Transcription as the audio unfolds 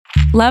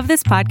Love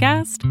this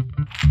podcast?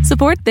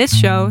 Support this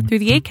show through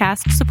the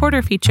Acast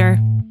supporter feature.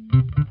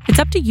 It's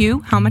up to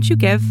you how much you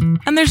give,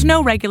 and there's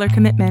no regular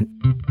commitment.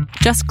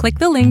 Just click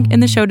the link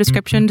in the show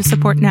description to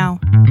support now.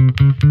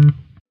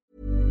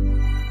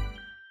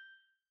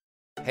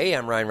 Hey,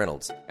 I'm Ryan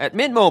Reynolds. At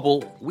Mint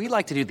Mobile, we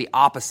like to do the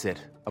opposite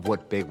of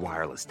what Big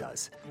Wireless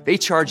does. They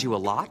charge you a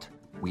lot,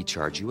 we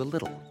charge you a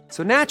little.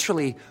 So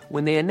naturally,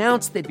 when they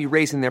announced they'd be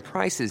raising their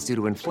prices due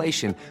to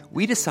inflation,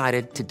 we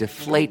decided to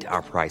deflate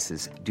our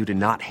prices due to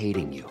not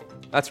hating you.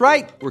 That's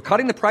right. We're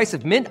cutting the price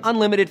of Mint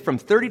Unlimited from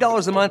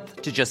 $30 a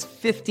month to just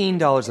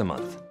 $15 a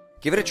month.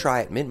 Give it a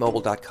try at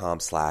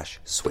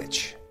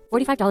mintmobile.com/switch.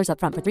 $45 up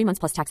front for 3 months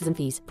plus taxes and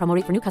fees. Promo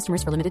rate for new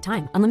customers for limited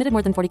time. Unlimited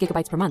more than 40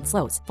 gigabytes per month.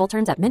 Slows full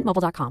terms at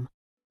mintmobile.com.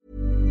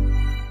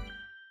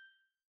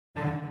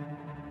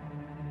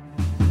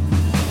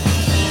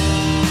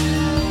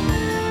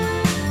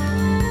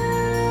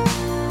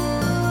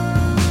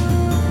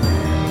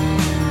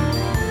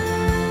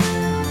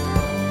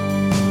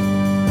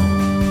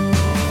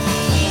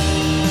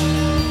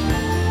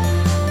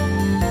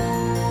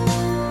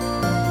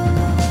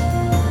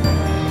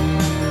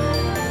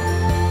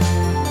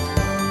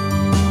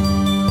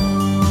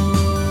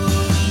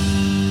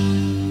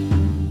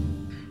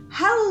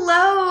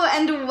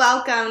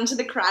 Welcome to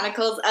the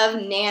Chronicles of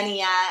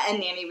Nania, a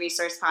nanny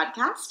resource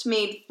podcast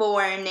made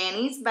for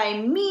nannies by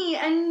me,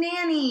 a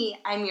nanny.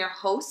 I'm your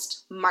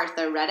host,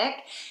 Martha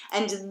Reddick,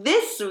 and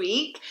this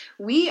week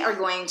we are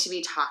going to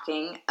be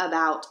talking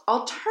about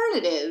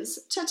alternatives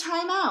to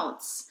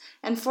timeouts.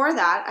 And for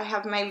that, I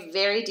have my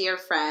very dear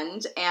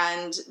friend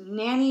and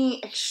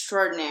nanny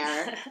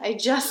extraordinaire. I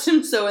just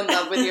am so in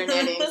love with your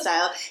nannying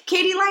style,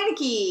 Katie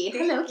Leineke.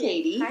 Hello,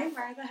 Katie. Hi,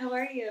 Martha. How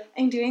are you?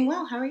 I'm doing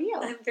well. How are you?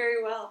 I'm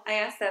very well. I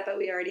asked that, but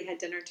we already had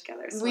dinner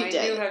together, so I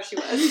knew how she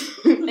was.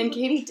 And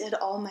Katie did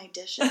all my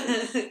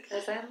dishes.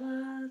 Because I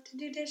love to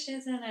do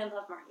dishes, and I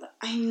love Martha.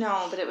 I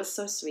know, but it was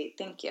so sweet.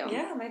 Thank you.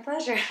 Yeah, my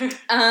pleasure.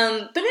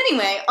 But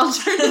anyway,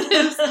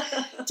 alternatives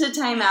to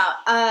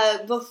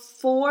timeout.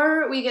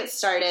 Before we get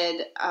started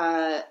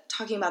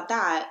talking about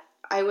that,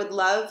 I would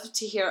love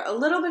to hear a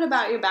little bit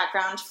about your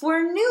background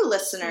for new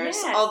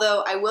listeners. Yes.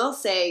 Although I will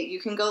say you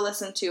can go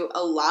listen to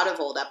a lot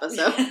of old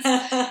episodes.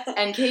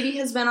 And Katie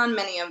has been on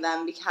many of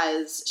them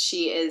because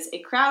she is a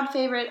crowd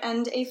favorite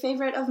and a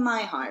favorite of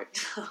my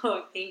heart.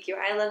 Oh, thank you.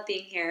 I love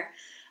being here.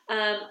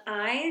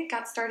 I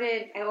got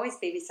started, I always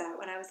babysat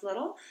when I was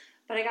little,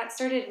 but I got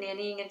started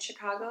nannying in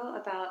Chicago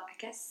about,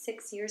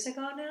 6 years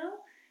ago now,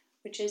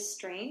 which is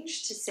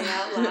strange to say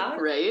out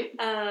loud. Right.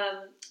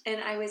 And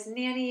I was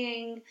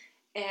nannying,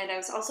 and I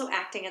was also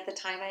acting at the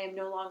time. I am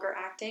no longer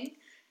acting.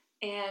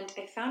 And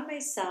I found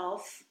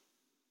myself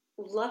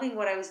loving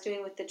what I was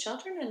doing with the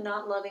children and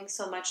not loving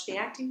so much the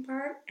acting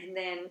part. And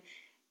then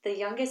the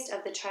youngest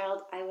of the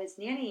child I was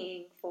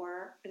nannying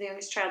for, the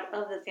youngest child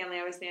of the family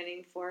I was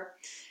nannying for,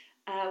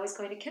 was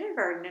going to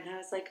kindergarten. And I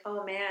was like,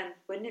 oh man,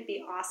 wouldn't it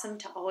be awesome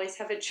to always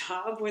have a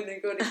job when they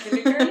go to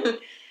kindergarten?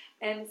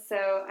 And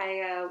so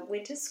I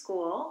went to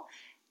school,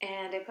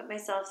 and I put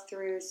myself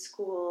through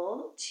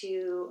school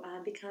to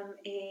become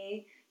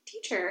a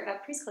teacher, a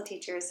preschool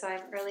teacher. So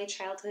I'm early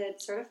childhood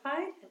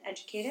certified and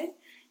educated,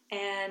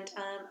 and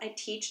I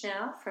teach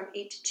now from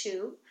 8 to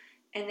 2,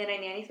 and then I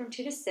nanny from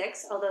 2 to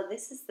 6, although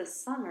this is the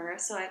summer,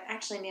 so I'm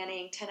actually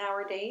nannying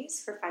 10-hour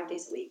days for 5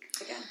 days a week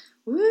again.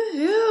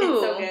 Woohoo! It's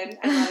so good.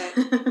 I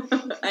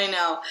love it. I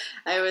know.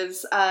 I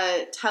was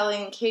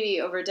telling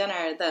Katie over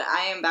dinner that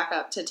I am back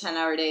up to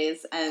 10-hour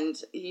days,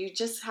 and you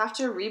just have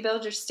to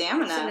rebuild your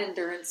stamina. It's an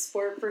endurance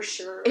sport for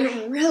sure.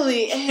 It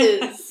really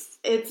is.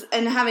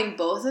 And having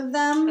both of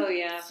them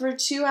for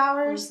 2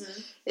 hours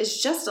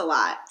is just a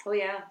lot. Oh,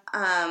 yeah.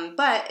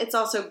 But it's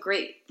also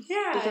great.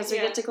 Yeah. Because we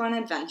get to go on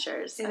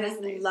adventures. And I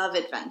love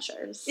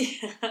adventures.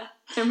 Yeah.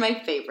 They're my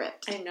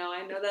favorite. I know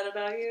that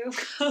about you.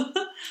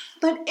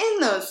 But in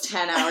those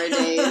 10-hour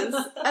days,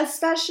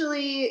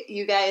 especially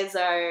you guys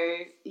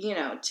are,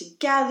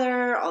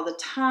 together all the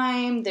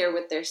time. They're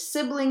with their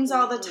siblings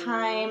all the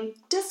time.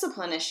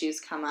 Discipline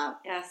issues come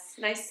up. Yes.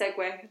 Nice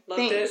segue.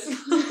 Loved Thanks. it.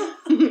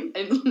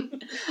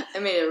 I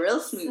made it real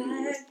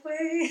smooth.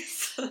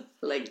 Segues.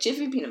 Like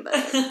Jiffy peanut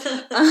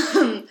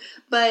butter.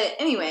 But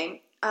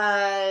anyway,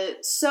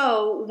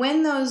 so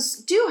when those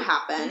do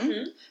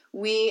happen,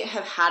 we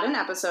have had an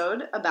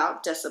episode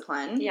about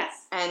discipline.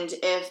 Yes. And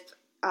if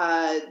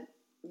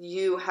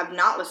you have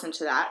not listened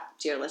to that,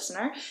 dear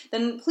listener,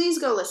 then please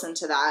go listen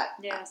to that.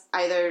 Yes.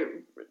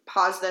 Either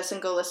pause this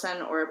and go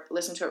listen, or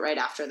listen to it right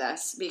after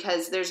this,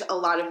 because there's a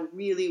lot of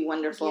really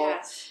wonderful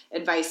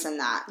advice in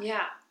that.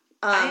 Yeah.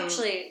 I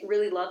actually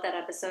really love that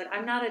episode.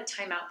 I'm not a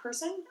timeout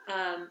person.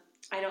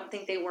 I don't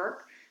think they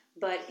work.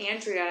 But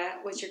Andrea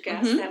was your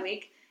guest that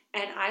week,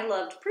 and I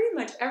loved pretty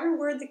much every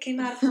word that came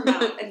out of her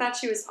mouth. I thought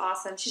she was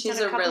awesome. She's done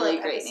a couple really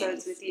of great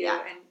episodes with you,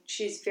 and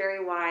she's very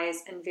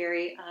wise and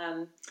very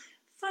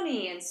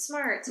funny and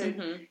smart. So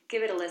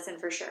give it a listen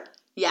for sure.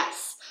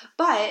 Yes.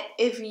 But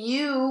if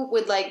you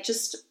would like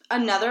just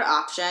another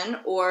option,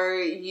 or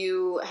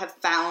you have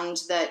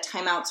found that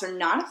timeouts are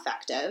not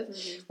effective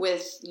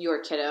with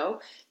your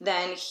kiddo,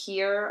 then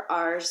here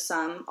are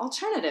some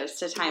alternatives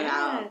to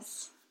timeout.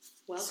 Yes.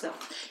 Welcome.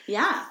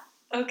 Yeah.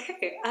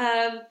 Okay.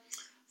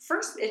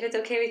 First, if it's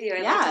okay with you,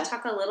 I'd like to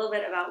talk a little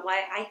bit about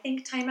why I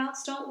think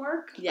timeouts don't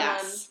work.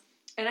 Yes.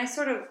 And I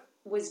sort of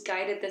was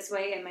guided this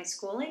way in my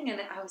schooling,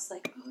 and I was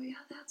like, oh, yeah,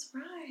 that's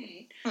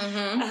right.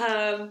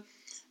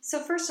 So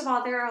first of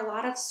all, there are a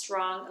lot of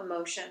strong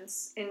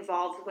emotions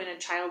involved when a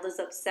child is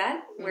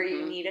upset, where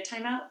you need a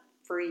timeout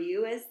for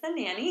you as the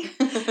nanny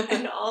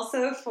and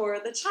also for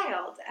the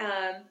child.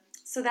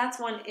 So that's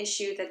one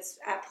issue that's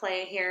at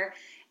play here.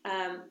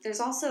 There's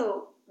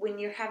also, when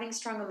you're having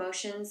strong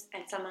emotions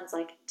and someone's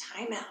like,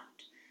 timeout,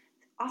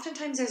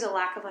 oftentimes there's a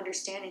lack of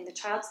understanding. The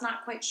child's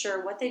not quite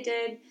sure what they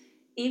did.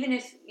 Even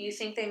if you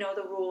think they know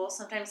the rule,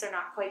 sometimes they're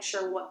not quite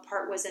sure what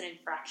part was an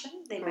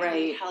infraction. They might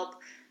need help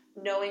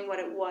knowing what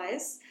it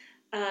was.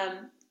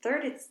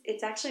 Third,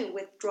 it's actually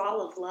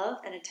withdrawal of love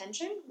and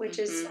attention, which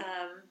is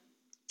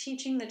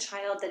teaching the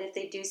child that if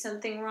they do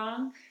something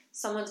wrong,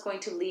 someone's going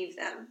to leave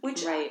them,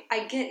 which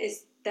I get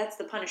that's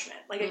the punishment.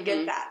 Like, I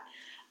get that.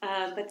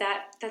 But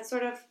that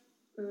sort of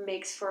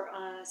makes for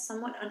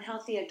somewhat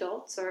unhealthy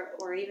adults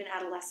or even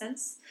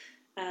adolescents.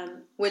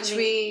 Which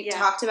we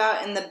talked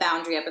about in the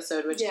boundary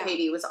episode, which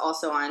Katie was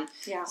also on.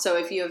 Yeah. So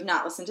if you have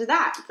not listened to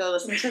that, go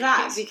listen to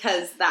that,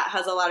 because that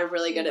has a lot of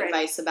really good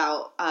advice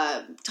about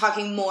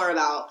talking more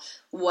about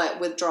what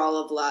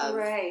withdrawal of love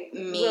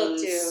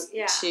means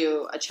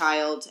to a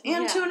child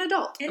and to an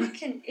adult. And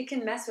it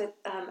can mess with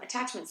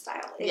attachment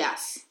style.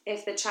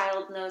 If the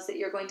child knows that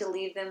you're going to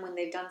leave them when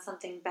they've done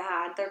something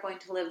bad, they're going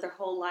to live their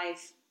whole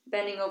life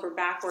bending over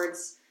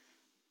backwards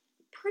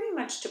pretty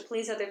much to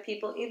please other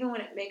people, even when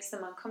it makes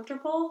them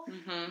uncomfortable.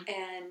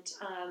 And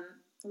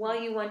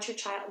while you want your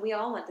child, we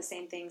all want the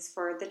same things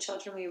for the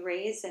children we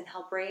raise and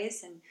help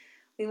raise, and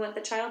we want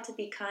the child to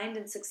be kind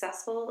and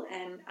successful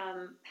and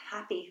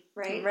happy,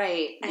 right?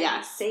 Right,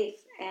 and safe.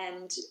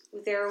 And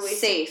there are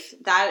ways safe.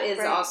 That is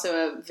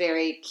also a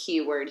very key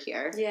word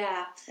here.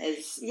 Yeah.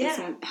 Is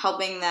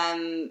helping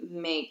them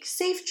make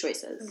safe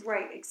choices.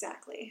 Right,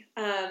 exactly.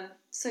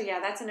 So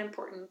that's an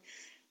important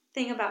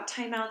thing about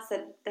timeouts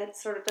that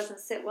sort of doesn't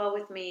sit well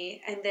with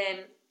me. And then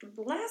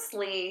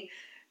lastly,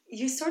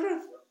 you sort of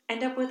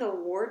end up with a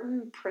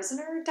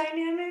warden-prisoner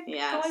dynamic going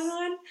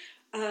on.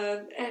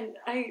 And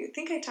I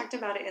think I talked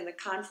about it in the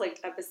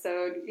conflict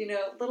episode. You know,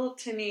 little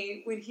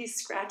Timmy, when he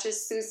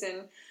scratches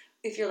Susan,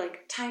 if you're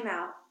like,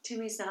 timeout,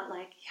 Timmy's not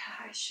like,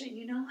 I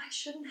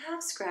shouldn't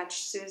have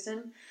scratched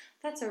Susan.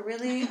 That's I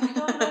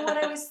don't know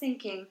what I was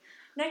thinking.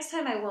 Next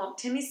time I won't.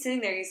 Timmy's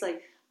sitting there, he's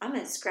like, I'm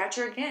going to scratch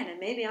her again, and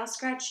maybe I'll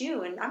scratch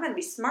you, and I'm going to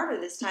be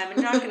smarter this time,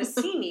 and you're not going to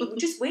see me.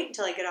 Just wait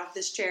until I get off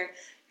this chair,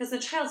 because the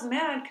child's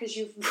mad because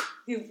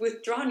you've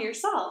withdrawn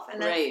yourself,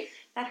 and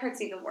that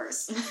hurts even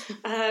worse.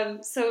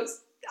 So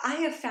I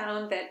have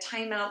found that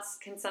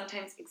timeouts can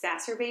sometimes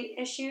exacerbate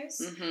issues.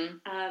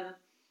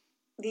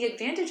 The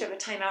advantage of a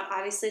timeout,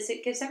 obviously, is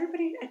it gives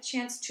everybody a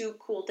chance to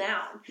cool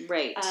down.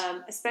 Right.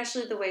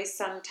 Especially the way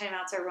some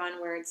timeouts are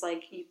run, where it's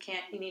like you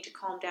need to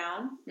calm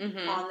down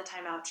on the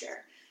timeout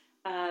chair.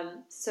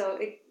 So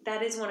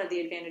that is one of the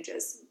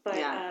advantages, but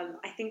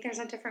I think there's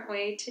a different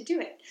way to do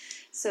it.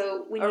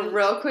 So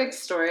real quick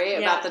story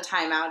about the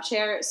timeout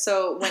chair.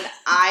 So when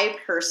I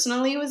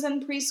personally was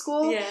in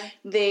preschool,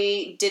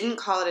 they didn't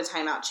call it a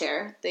timeout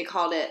chair. They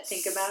called it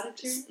think about it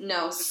chair.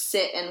 No,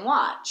 sit and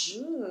watch.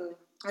 Ooh.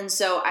 And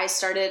so I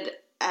started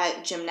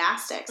at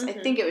gymnastics. I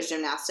think it was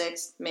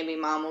gymnastics. Maybe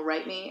Mom will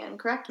write me and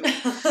correct me.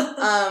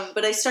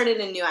 But I started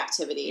a new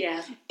activity.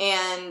 Yeah.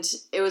 And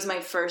it was my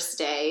first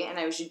day, and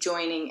I was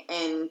joining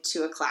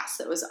into a class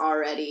that was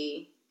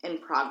already in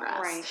progress.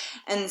 Right.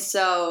 And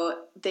so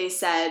they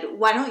said,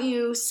 why don't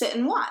you sit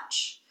and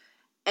watch?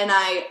 And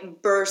I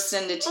burst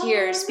into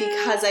tears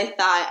because I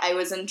thought I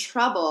was in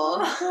trouble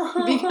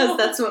because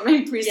that's what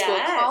my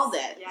preschool called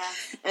it.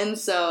 Yes. And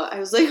so I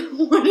was like,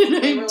 what did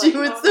I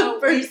do? It's the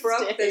first we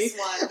broke day. This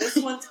one. This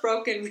one's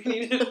broken. We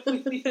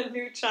need a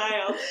new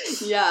child.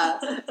 Yeah.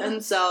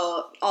 And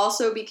so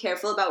also be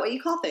careful about what you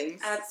call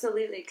things.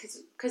 Absolutely,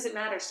 because it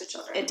matters to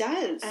children. It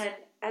does. And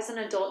as an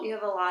adult, you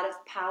have a lot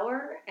of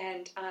power,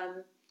 and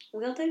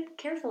wield it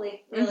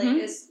carefully,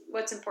 really, is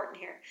what's important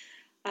here.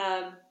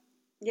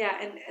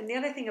 And the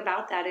other thing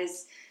about that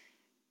is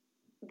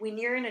when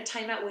you're in a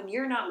timeout, when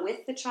you're not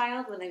with the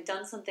child, when they've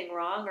done something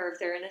wrong, or if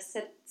they're in a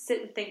sit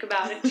and think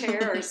about it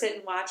chair or sit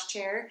and watch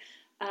chair,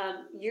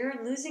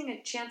 you're losing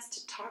a chance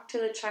to talk to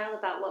the child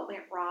about what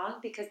went wrong,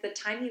 because the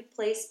time you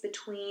place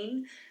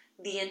between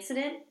the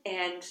incident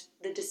and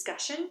the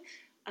discussion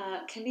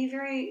can be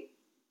very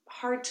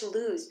hard to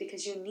lose,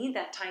 because you need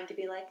that time to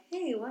be like,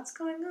 hey, what's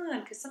going on?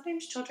 Because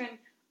sometimes children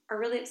are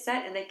really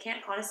upset and they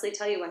can't honestly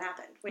tell you what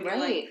happened. When you're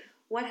like,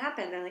 what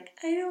happened? They're like,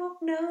 I don't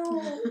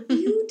know.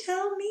 You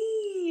tell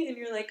me. And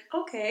you're like,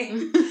 okay,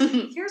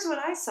 here's what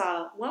I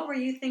saw. What were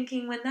you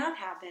thinking when that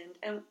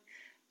happened?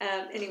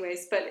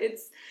 Anyways, but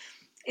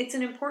it's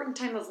an important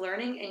time of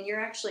learning, and you're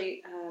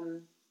actually,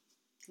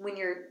 when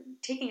you're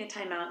taking a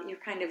time out, you're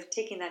kind of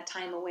taking that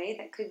time away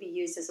that could be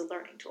used as a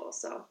learning tool.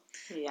 So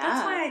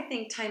that's why I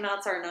think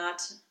timeouts are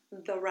not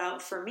the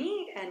route for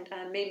me, and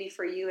maybe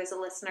for you as a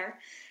listener.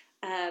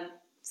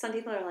 Some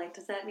people are like,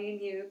 does that mean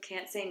you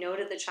can't say no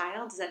to the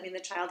child? Does that mean the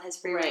child has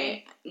free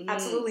reign?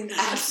 Absolutely not.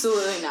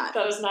 Absolutely not.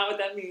 That is not what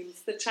that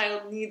means. The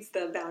child needs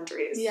the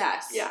boundaries.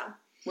 Yes. Yeah.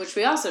 Which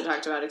we also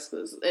talked about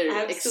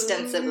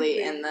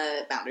extensively in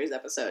the boundaries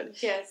episode.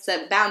 Yes.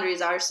 That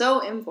boundaries are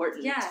so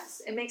important.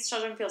 Yes. It makes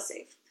children feel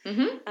safe.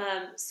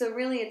 Mm-hmm. So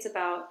really it's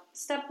about,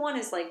 step one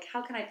is like,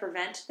 how can I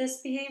prevent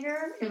this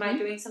behavior? Am I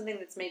doing something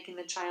that's making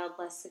the child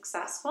less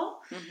successful?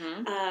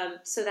 Mm-hmm.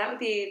 So that would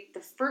be the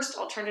first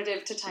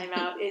alternative to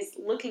timeout is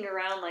looking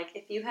around, like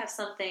if you have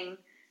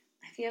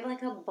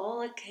like a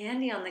bowl of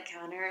candy on the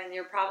counter and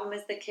your problem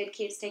is the kid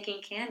keeps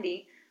taking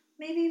candy,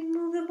 maybe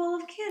move the bowl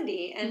of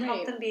candy and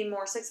help them be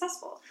more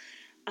successful.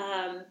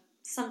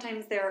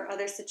 Sometimes there are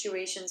other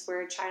situations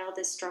where a child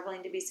is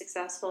struggling to be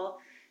successful.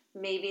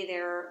 Maybe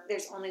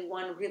there's only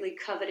one really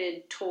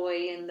coveted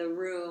toy in the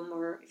room,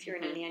 or if you're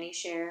in a nanny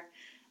share.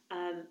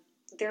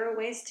 There are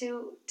ways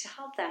to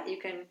help that. You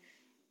can,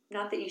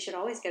 not that you should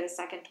always get a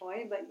second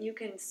toy, but you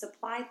can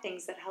supply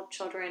things that help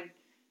children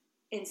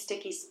in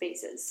sticky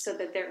spaces so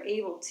that they're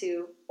able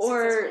to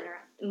successfully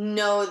interact.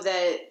 Know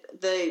that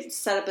they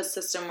set up a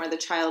system where the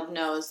child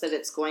knows that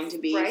it's going to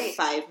be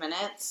 5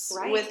 minutes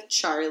with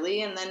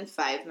Charlie and then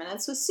 5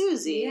 minutes with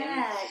Susie.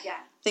 Yeah.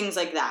 Things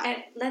like that.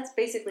 And let's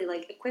basically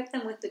like equip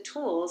them with the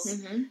tools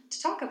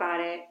to talk about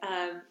it.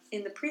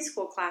 In the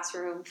preschool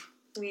classroom,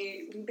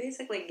 we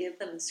basically give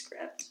them a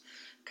script.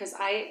 Because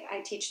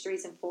I teach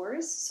 3s and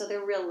 4s, so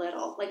they're real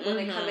little. Like when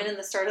they come in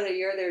the start of the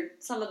year,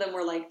 some of them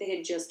were like they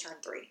had just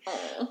turned 3.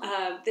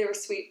 They were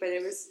sweet, but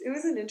it was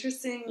an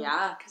interesting.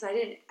 Yeah. Because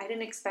I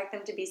didn't expect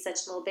them to be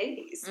such little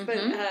babies, but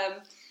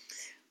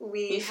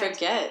you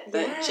forget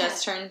that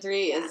just turned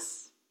 3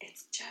 is.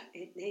 It's just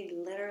they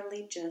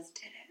literally just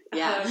did it.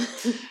 Yeah.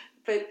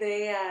 But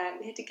we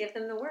had to give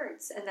them the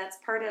words, and that's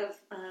part of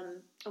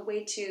a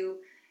way to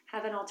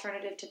have an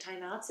alternative to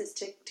timeouts is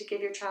to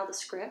give your child a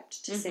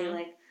script to say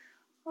like,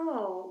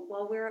 oh,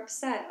 well, we're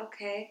upset.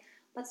 Okay,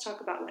 let's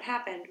talk about what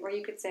happened. Or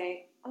you could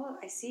say, oh,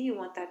 I see you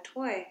want that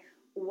toy.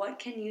 What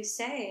can you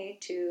say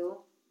to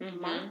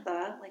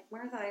Martha? Like,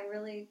 Martha, I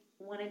really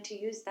wanted to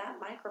use that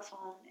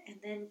microphone, and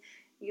then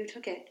you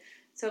took it.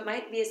 So it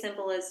might be as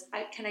simple as,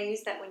 can I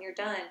use that when you're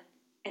done?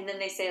 And then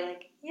they say,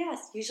 like,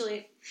 yes.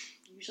 Usually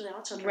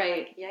all children are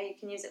like, yeah, you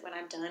can use it when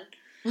I'm done.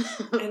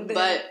 And then,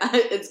 but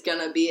it's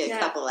going to be a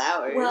couple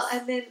hours. Well,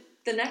 and then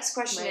the next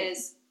question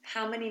is,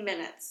 how many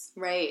minutes?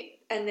 Right.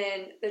 And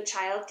then the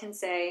child can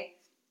say,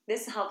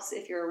 this helps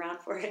if you're around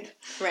for it.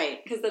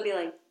 Right. Because they'll be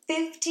like,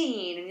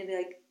 15. And you'll be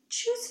like,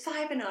 choose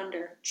 5 and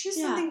under. Choose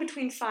something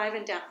between 5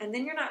 and down. And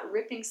then you're not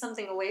ripping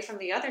something away from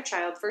the other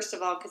child, first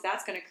of all, because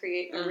that's going to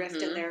create a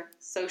rift in their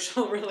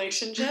social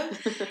relationship.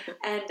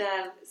 And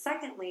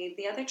secondly,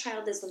 the other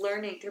child is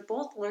learning. They're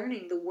both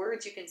learning the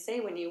words you can say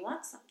when you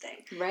want something.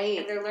 Right.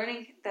 And they're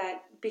learning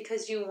that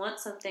because you want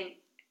something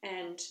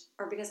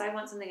or because I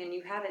want something and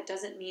you have it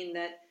doesn't mean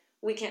that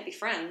we can't be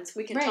friends.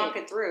 We can talk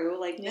it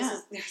through. Like,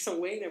 there's a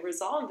way to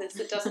resolve this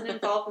that doesn't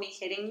involve me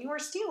hitting you or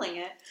stealing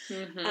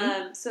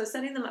it. So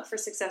setting them up for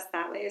success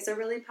that way is a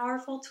really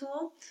powerful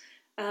tool.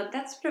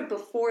 That's sort of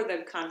before the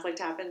conflict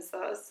happens,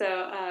 though.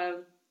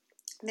 So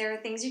there are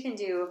things you can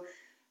do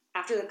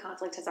after the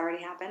conflict has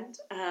already happened.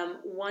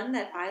 One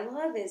that I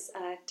love is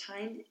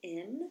time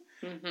in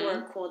or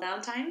a cool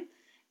down time.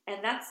 And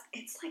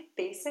it's like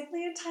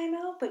basically a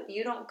timeout, but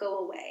you don't go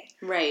away.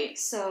 Right.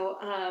 So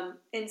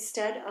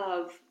instead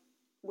of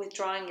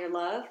withdrawing your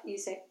love, you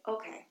say,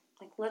 okay,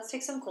 like let's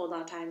take some cool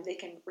down time. They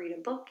can read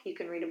a book. You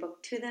can read a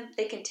book to them.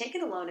 They can take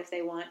it alone if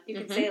they want. You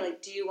can say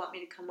like, do you want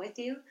me to come with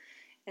you?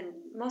 And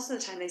most of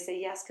the time they say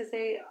yes, because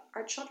they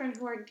are children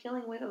who are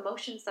dealing with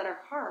emotions that are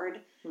hard.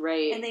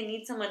 Right. And they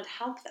need someone to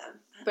help them.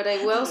 But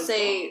I will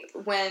say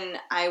when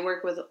I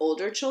work with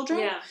older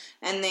children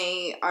and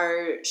they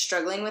are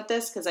struggling with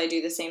this, because I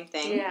do the same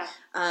thing,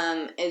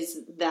 is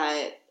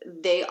that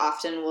they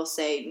often will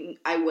say,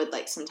 I would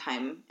like some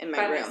time in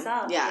my room.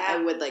 Myself,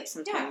 I would like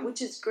some time.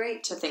 Which is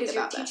great to think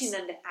about this. Because you're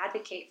teaching them to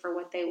advocate for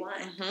what they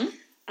want.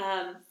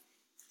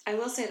 I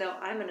will say, though,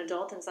 I'm an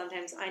adult, and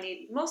sometimes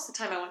most of the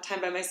time I want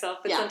time by myself,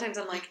 but sometimes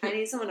I'm like, I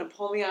need someone to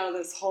pull me out of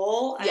this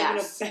hole. I'm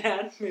in a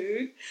bad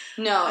mood.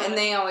 No, and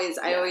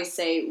I always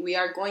say, we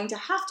are going to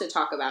have to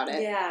talk about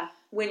it. Yeah,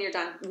 when you're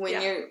done.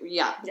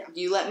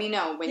 You let me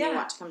know when you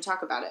want to come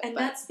talk about it. And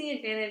that's the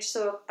advantage.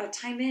 So a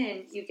time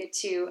in, you get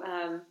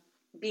to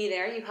be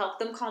there. You help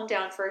them calm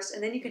down first,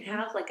 and then you can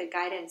have like a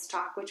guidance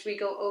talk, which we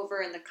go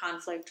over in the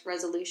conflict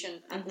resolution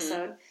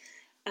episode.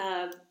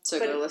 So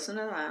go listen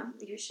to that.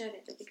 You should.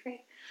 It would be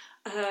great.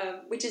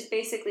 Which is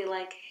basically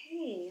like,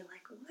 hey,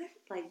 like what?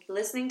 Like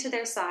listening to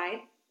their side.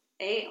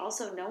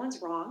 Also, no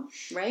one's wrong.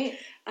 Right.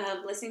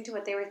 Listening to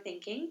what they were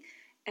thinking.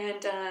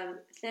 And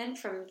then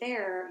from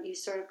there, you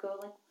sort of go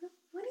like,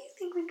 what do you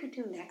think think we could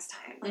do next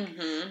time? Like,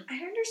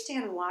 I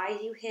understand why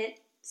you hit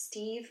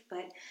Steve, but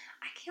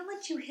I can't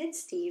let you hit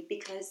Steve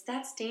because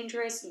that's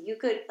dangerous. You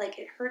could, like,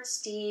 it hurts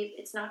Steve.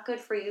 It's not good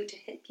for you to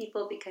hit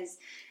people because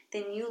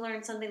then you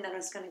learn something that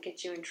is going to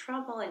get you in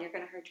trouble and you're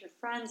going to hurt your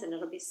friends and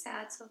it'll be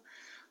sad. So what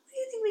do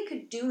you think we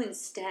could do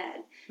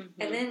instead?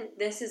 And then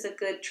this is a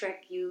good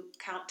trick. You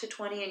count to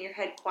 20 in your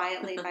head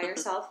quietly by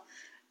yourself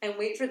and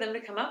wait for them to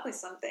come up with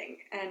something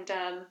and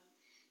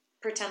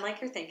pretend like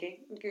you're thinking.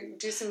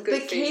 Do some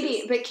good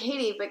faces. But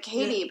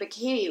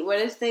Katie, what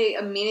if they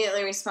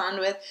immediately respond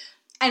with,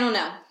 I don't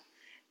know.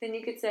 Then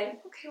you could say,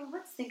 okay, well,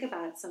 let's think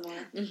about it some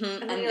more.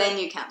 And then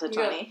you count to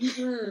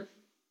 20.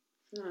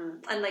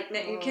 And like,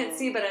 you can't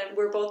see, but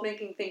we're both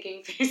making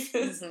thinking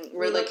faces.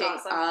 We're looking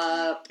awesome.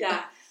 up.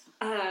 Yeah.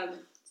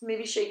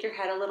 Maybe shake your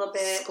head a little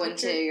bit. Squint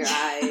to your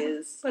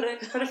eyes. Put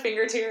a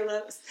finger to your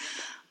lips.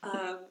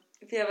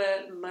 If you have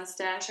a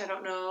mustache, I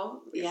don't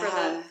know.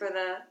 Yeah. For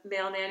the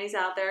male nannies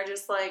out there,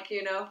 just like,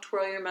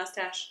 twirl your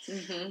mustache.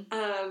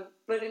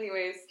 But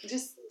anyways,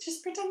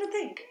 just pretend to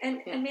think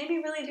and maybe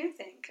really do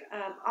think.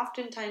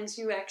 Oftentimes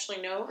you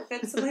actually know a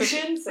good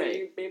solution, so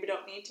you maybe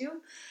don't need to.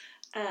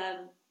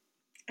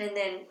 And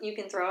then you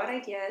can throw out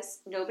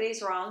ideas.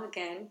 Nobody's wrong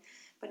again.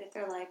 But if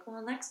they're like,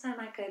 well, next time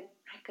I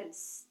could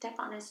step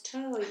on his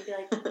toe, you'd be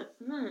like,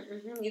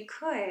 you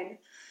could.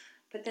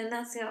 But then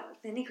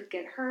then he could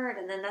get hurt,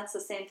 and then that's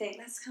the same thing.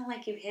 That's kind of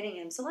like you hitting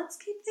him. So let's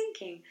keep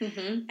thinking.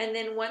 And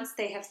then once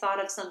they have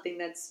thought of something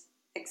that's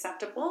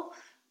acceptable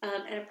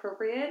and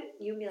appropriate,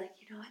 you can be like,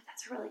 you know what,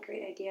 that's a really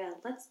great idea.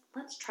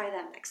 Let's try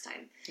that next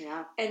time.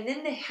 Yeah. And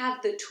then they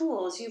have the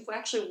tools. You've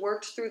actually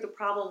worked through the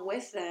problem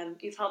with them.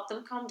 You've helped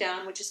them calm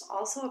down, which is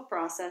also a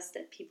process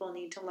that people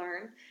need to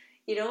learn.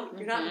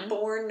 You're not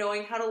born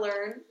knowing how to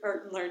learn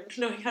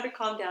knowing how to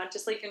calm down,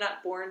 just like you're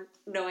not born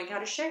knowing how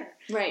to share.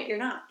 Right. You're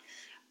not.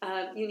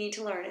 You need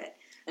to learn it.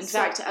 In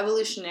fact,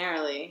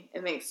 evolutionarily,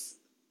 it makes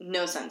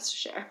no sense to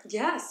share.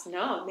 Yes,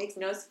 no, it makes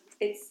no sense.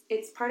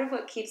 It's part of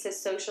what keeps a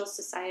social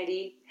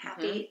society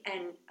happy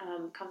and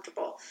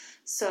comfortable.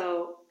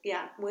 So,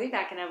 yeah, way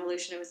back in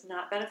evolution, it was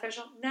not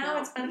beneficial.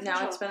 Now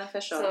it's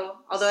beneficial. So,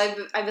 although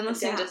I've been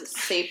listening to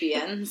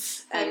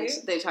Sapiens, and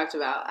they talked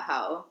about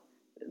how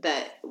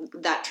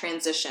that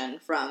transition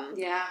from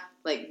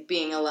like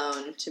being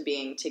alone to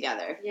being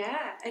together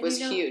was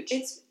huge.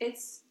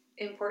 It's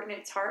important.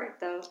 It's hard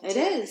though. It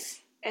is.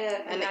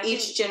 And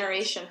each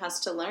generation has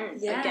to learn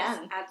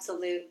again.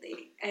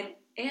 Absolutely.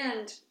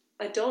 And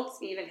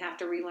adults even have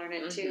to relearn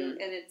it too.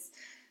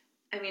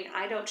 And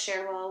I don't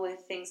share well with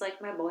things like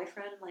my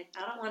boyfriend. Like,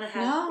 I don't want to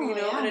have,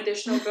 an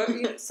additional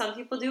some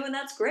people do, and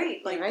that's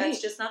great. Like,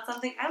 that's just not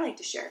something I like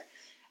to share.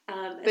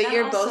 But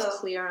you're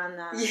both clear on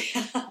that.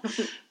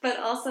 Yeah. But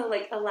also,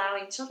 like,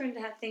 allowing children to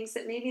have things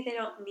that maybe they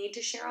don't need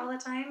to share all the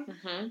time.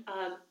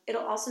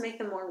 It'll also make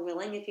them more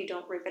willing if you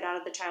don't rip it out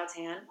of the child's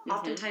hand.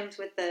 Oftentimes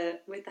with the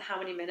how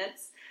many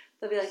minutes,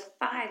 they'll be like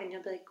 5, and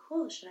you'll be like,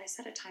 cool, should I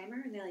set a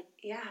timer? And they're like,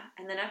 yeah.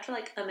 And then after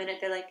like a minute,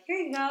 they're like, here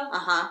you go.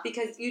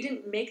 Because you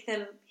didn't make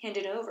them hand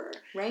it over.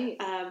 Right.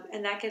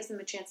 And that gives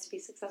them a chance to be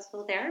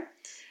successful there.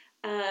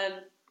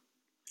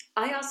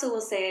 I also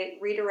will say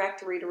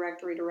redirect,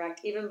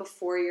 even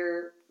before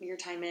your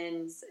time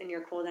ends and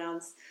your cool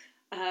downs.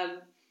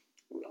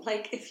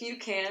 Like if you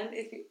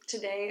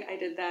today I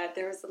did that.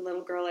 There was a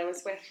little girl I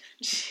was with.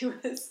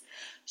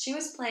 She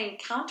was playing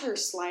counter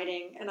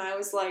sliding, and I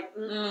was like,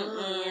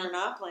 we're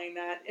not playing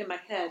that. In my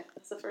head,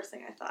 that's the first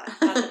thing I thought.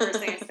 Not the first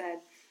thing I said.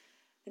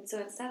 And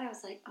so instead I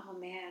was like, oh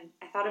man,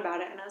 I thought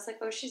about it, and I was like,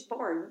 oh, she's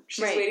bored.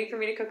 She's waiting for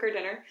me to cook her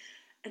dinner.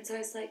 And so I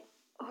was like,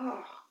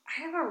 oh,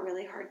 I have a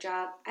really hard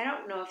job. I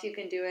don't know if you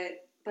can do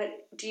it,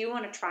 but do you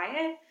want to try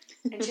it?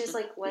 And she was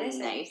like, what is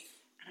it?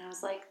 And I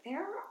was like,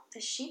 they're the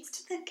sheets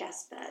to the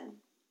guest bed.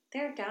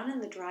 They're down in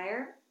the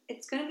dryer.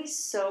 It's going to be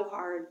so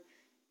hard.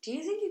 Do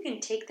you think you can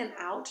take them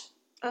out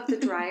of the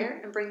dryer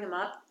and bring them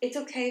up? It's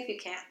okay if you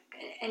can't.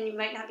 And you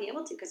might not be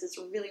able to because it's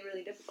really,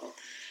 really difficult.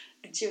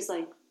 And she was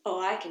like, oh,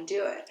 I can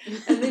do it.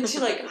 And then she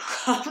like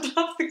hopped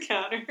off the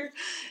counter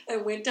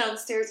and went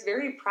downstairs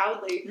very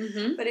proudly.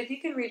 But if you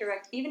can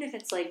redirect, even if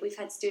it's like, we've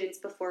had students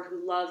before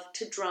who love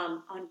to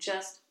drum on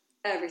just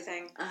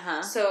everything.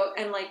 So,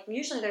 and like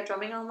usually they're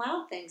drumming on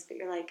loud things, but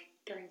you're like,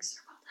 during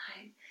circle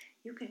time,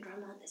 you can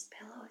drum on this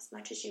pillow as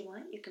much as you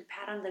want. You can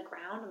pat on the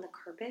ground, on the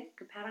carpet. You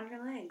can pat on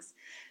your legs.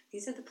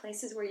 These are the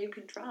places where you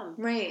can drum.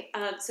 Right.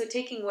 So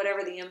taking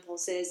whatever the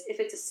impulse is, if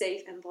it's a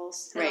safe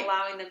impulse, and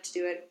allowing them to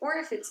do it, or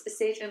if it's a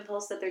safe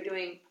impulse that they're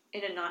doing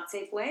in a not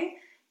safe way,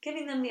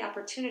 giving them the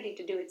opportunity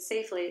to do it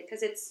safely,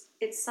 because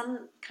it's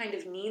some kind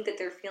of need that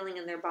they're feeling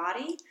in their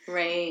body.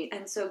 Right.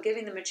 And so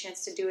giving them a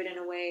chance to do it in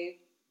a way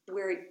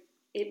where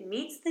it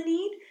meets the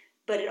need,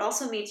 but it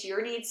also meets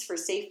your needs for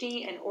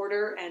safety and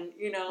order and,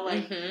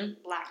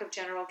 lack of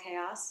general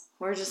chaos.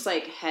 Or just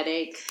like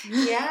headache.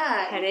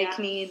 Yeah. Headache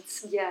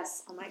needs.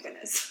 Yes. Oh my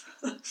goodness.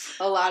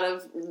 A lot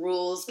of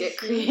rules get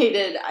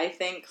created, I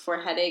think,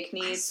 for headache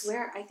needs. I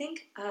swear. I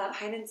think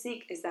hide and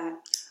seek is that.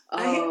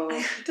 Oh.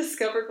 I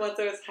discovered once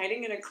I was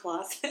hiding in a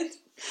closet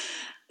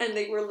and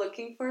they were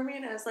looking for me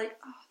and I was like,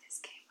 oh, this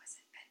game was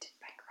invented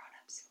by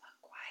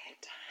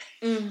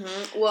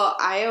Mm-hmm. Well,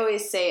 I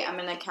always say I'm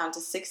going to count to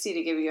 60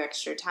 to give you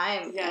extra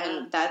time. Yeah.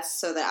 And that's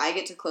so that I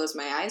get to close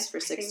my eyes for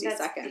 60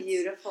 seconds.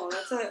 Beautiful.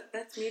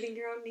 That's meeting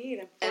your own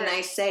need. And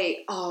I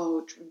say,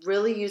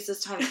 really use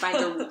this time to find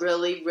a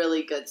really,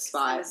 really good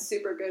spot. I'm a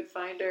super good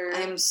finder.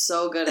 I'm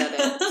so good at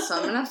it. So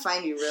I'm going to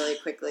find you really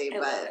quickly. I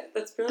love it.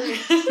 That's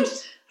brilliant.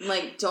 I'm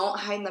like, don't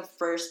hide in the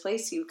first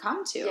place you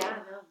come to. Yeah,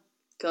 no.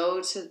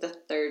 Go to the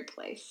third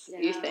place,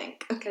 you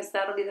think. Because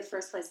that'll be the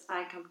first place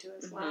I come to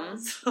as well.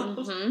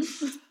 Mm-hmm.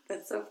 So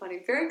that's so funny.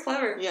 Very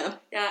clever. Yeah.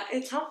 Yeah,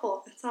 it's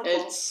helpful.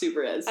 It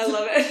super is. I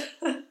love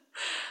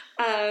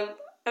it.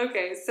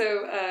 Okay,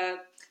 so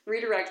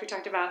redirect we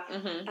talked about.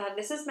 Mm-hmm.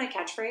 This is my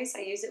catchphrase.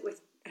 I use it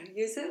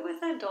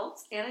with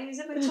adults and I use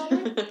it with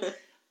children.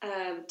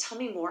 Tell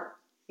me more.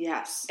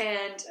 Yes.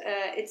 And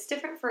it's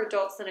different for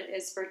adults than it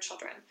is for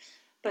children.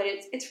 But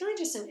it's really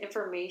just an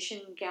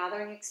information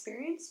gathering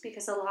experience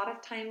because a lot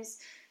of times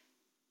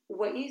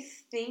what you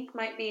think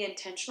might be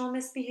intentional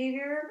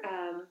misbehavior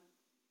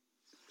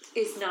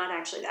is not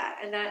actually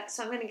that.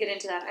 So I'm going to get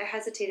into that. I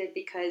hesitated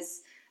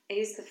because I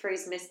use the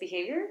phrase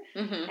misbehavior,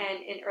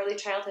 and in early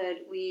childhood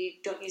we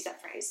don't use that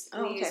phrase.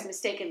 We use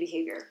mistaken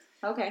behavior.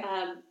 Okay.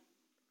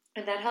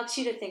 And that helps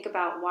you to think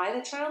about why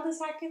the child is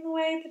acting the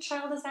way the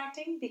child is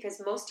acting,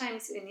 because most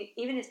times,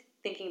 even if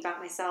thinking about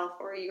myself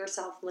or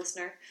yourself,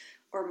 listener,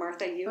 or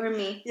Martha, you. Or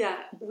me. Yeah.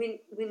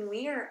 When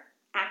we are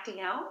acting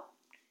out,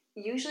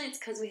 usually it's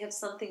because we have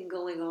something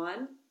going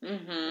on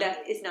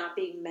that is not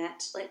being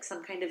met, like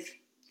some kind of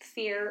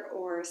fear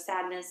or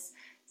sadness.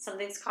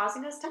 Something's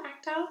causing us to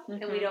act out,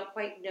 and we don't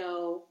quite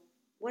know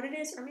what it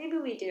is, or maybe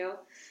we do.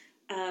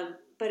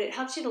 But it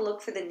helps you to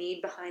look for the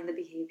need behind the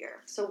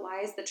behavior. So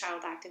why is the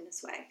child acting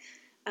this way?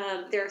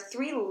 There are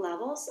 3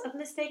 levels of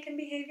mistaken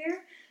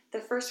behavior. The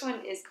first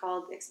one is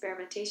called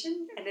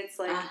experimentation, and it's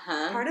like,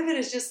 part of it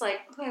is just like,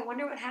 I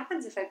wonder what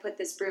happens if I put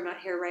this broom out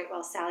here right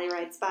while Sally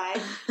rides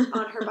by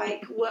on her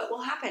bike. What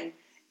will happen?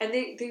 And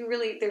they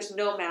really, there's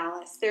no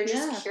malice. They're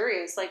just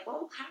curious, like,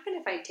 what will happen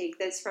if I take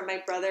this from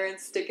my brother and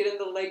stick it in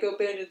the Lego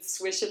bin and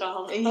swish it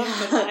all up and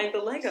hide the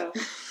Lego?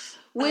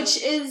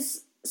 Which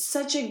is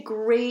such a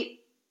great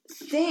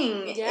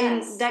thing. Yes.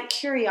 And that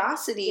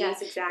curiosity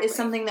is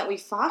something that we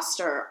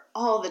foster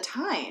all the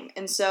time.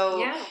 And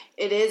so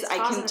it is, I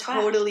can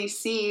totally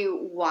see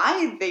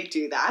why they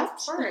do that. Of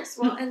course.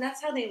 Well, and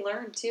that's how they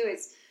learn too.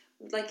 It's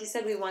like you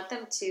said, we want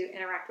them to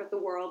interact with the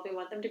world. We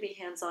want them to be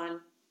hands-on.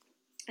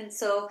 And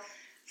so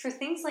for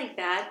things like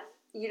that,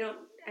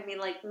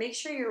 make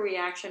sure your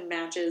reaction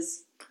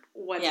matches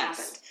what's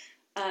happened.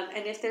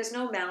 And if there's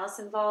no malice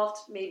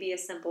involved, maybe a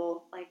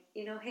simple,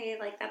 hey,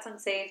 that's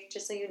unsafe,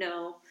 just so you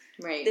know.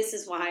 Right. This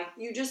is why.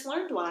 You just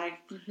learned why.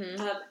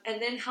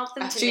 And then help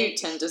them After you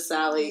tend to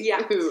Sally,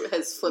 who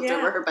has flipped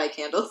over her bike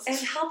handles. And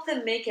help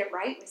them make it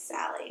right with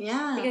Sally.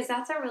 Yeah. Because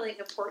that's a really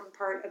important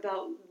part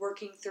about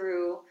working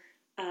through,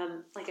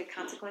 a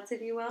consequence,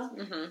 if you will.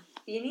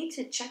 You need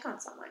to check on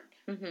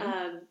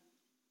someone.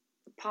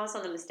 Pause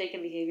on the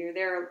mistaken behavior.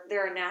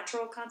 There are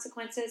natural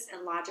consequences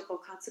and logical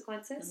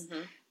consequences.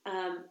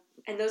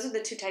 And those are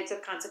the 2 types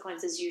of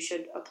consequences you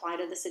should apply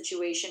to the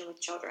situation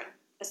with children,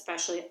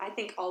 especially, I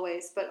think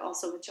always, but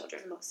also with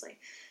children mostly.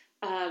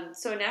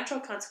 So a natural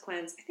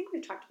consequence, I think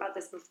we've talked about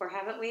this before,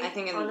 haven't we? I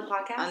think on the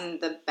podcast? On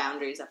the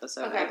boundaries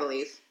episode, I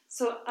believe.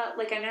 So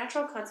a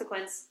natural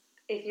consequence,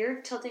 if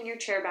you're tilting your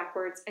chair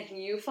backwards and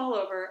you fall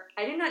over,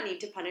 I do not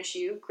need to punish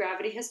you.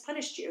 Gravity has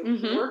punished you.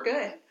 We're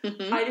good.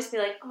 I just be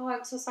like,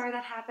 I'm so sorry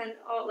that happened.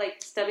 Oh,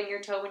 like stubbing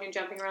your toe when you're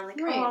jumping around, like,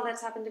 oh,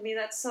 that's happened to me.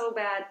 That's so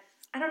bad.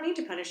 I don't need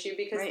to punish you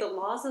because the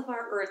laws of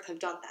our earth have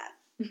done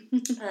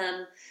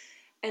that.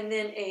 And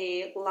then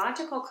a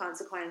logical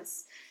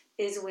consequence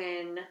is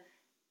when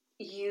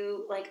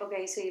you,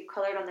 so you've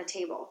colored on the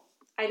table.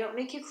 I don't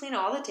make you clean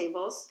all the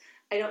tables.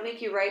 I don't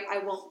make you write, I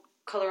won't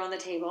color on the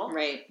table.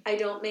 Right. I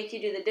don't make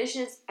you do the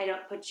dishes. I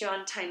don't put you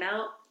on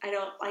timeout.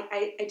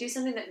 I do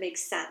something that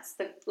makes sense.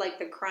 The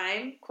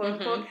crime, quote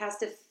unquote, has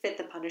to fit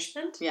the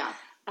punishment. Yeah.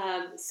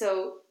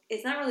 So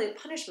it's not really a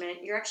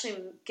punishment. You're actually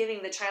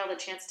giving the child a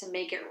chance to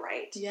make it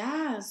right.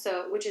 Yeah.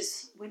 So,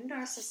 wouldn't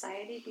our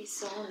society be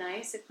so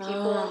nice if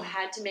people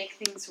had to make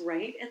things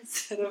right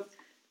instead of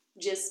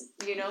just,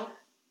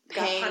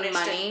 paying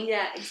money?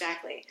 Yeah,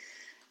 exactly.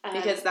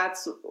 Because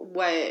that's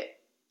what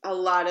a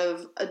lot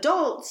of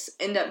adults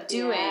end up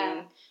doing.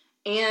 Yeah.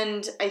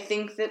 And I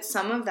think that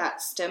some of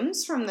that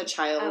stems from the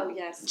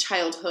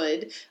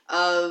childhood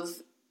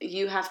of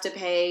you have to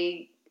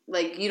pay,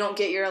 you don't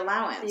get your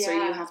allowance or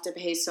you have to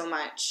pay so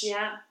much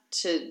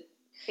to...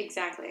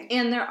 Exactly.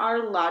 And there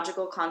are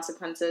logical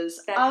consequences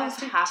of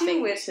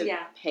having to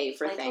pay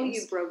for things.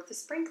 You broke the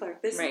sprinkler.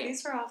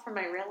 These are all from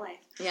my real life.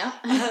 Yeah.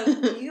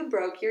 You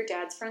broke your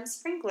dad's friend's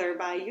sprinkler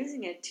by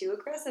using it too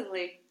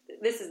aggressively.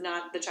 This is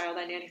not the child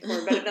I nanny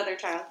for, but another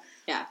child.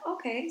 Yeah.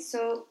 Okay,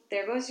 so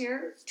there goes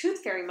your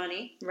tooth fairy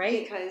money.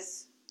 Right.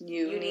 Because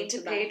you need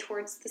to pay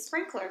towards the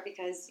sprinkler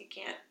because you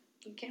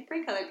can't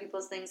break other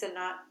people's things and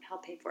not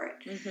help pay for it.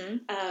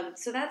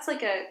 So that's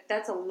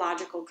a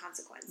logical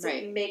consequence.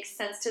 Right. It makes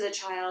sense to the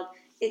child.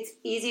 It's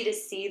easy to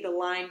see the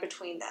line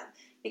between them.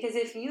 Because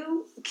if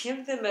you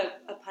give them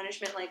a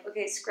punishment like,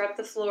 okay, scrub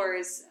the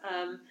floors,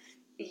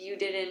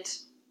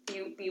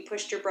 you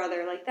pushed your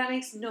brother, like that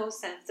makes no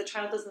sense. The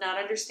child does not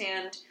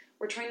understand.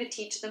 We're trying to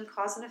teach them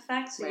cause and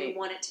effect, so you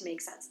want it to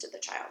make sense to the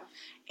child.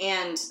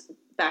 And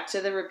back to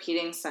the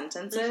repeating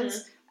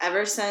sentences,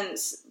 ever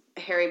since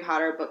Harry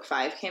Potter Book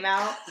 5 came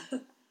out,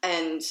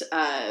 and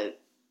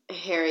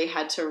Harry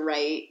had to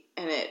write,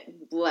 and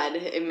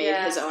it made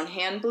his own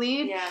hand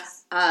bleed.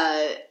 Yes.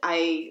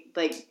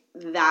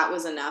 That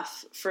was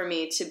enough for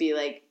me to be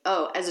like,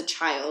 oh, as a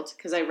child,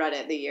 because I read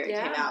it the year it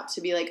came out,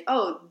 to be like,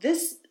 oh,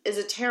 this is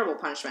a terrible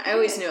punishment. I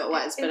always knew it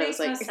was, but I was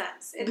like, makes no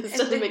sense. This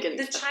doesn't make any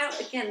sense.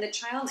 The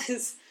child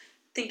is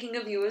thinking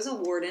of you as a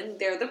warden.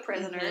 They're the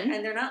prisoner,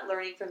 and they're not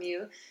learning from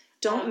you.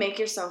 Don't make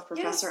yourself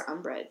Professor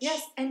Umbridge.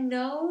 Yes, and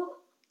no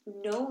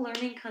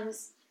learning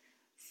comes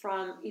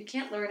from, you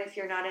can't learn if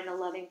you're not in a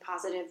loving,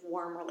 positive,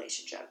 warm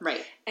relationship.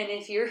 Right. And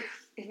if you're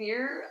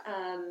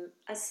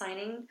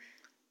assigning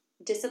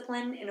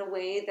discipline in a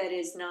way that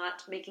is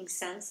not making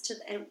sense to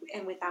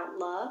and without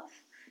love,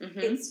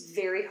 it's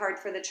very hard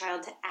for the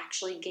child to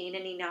actually gain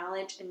any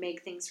knowledge and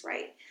make things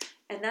right.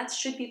 And that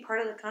should be part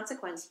of the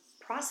consequence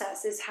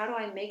process, is how do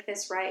I make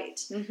this right?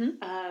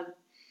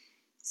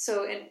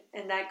 So,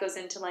 and that goes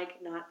into, like,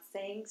 not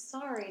saying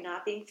sorry,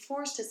 not being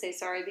forced to say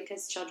sorry,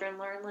 because children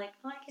learn, like,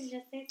 oh, I can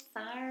just say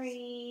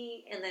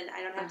sorry, and then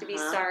I don't have to be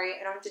sorry,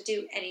 I don't have to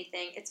do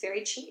anything. It's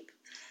very cheap.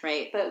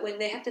 Right. But when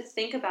they have to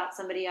think about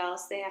somebody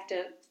else, they have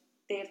to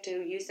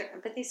use their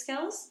empathy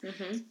skills,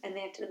 and they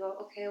have to go,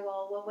 okay,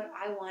 well, what would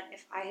I want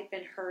if I had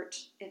been hurt,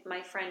 if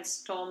my friend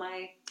stole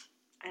my,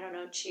 I don't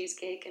know,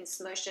 cheesecake and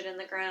smushed it in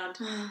the ground?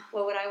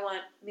 What would I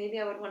want? Maybe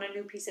I would want a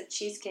new piece of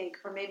cheesecake,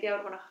 or maybe I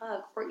would want a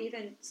hug, or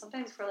even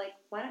sometimes we're like,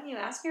 why don't you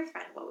ask your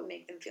friend what would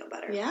make them feel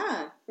better?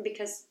 Yeah.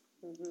 Because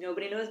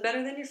nobody knows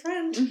better than your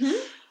friend.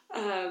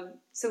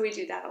 So we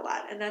do that a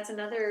lot. And that's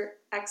another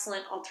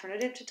excellent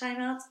alternative to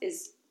timeouts,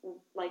 is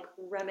like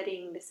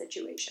remedying the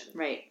situation.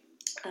 Right.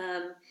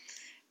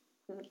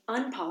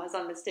 Unpause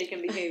on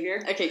mistaken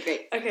behavior. Okay,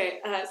 great. Okay,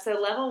 so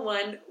level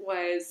 1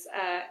 was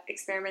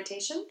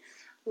experimentation.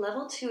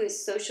 Level 2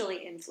 is socially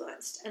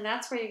influenced. And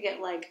that's where you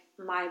get, like,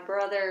 my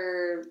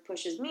brother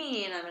pushes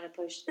me and I'm going to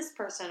push this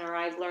person, or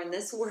I've learned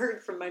this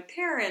word from my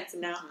parents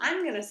and now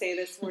I'm going to say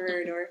this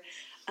word, or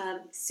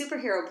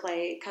superhero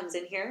play comes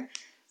in here.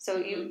 So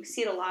you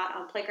see it a lot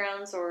on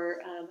playgrounds,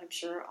 or I'm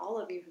sure all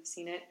of you have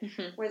seen it,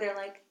 where they're,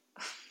 like,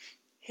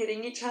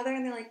 hitting each other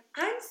and they're like,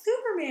 I'm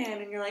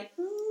Superman. And you're like,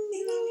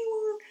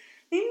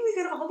 maybe we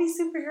could all be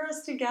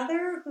superheroes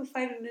together who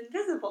fight an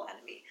invisible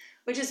enemy,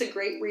 which is a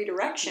great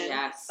redirection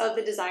of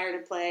the desire to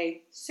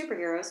play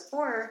superheroes.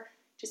 Or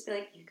just be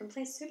like, you can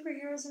play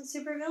superheroes and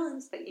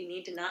supervillains, but you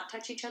need to not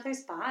touch each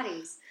other's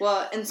bodies.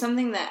 Well, and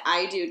something that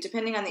I do,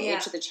 depending on the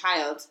age of the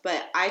child,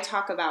 but I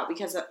talk about,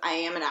 because I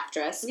am an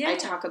actress, I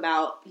talk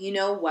about, you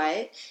know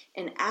what,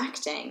 in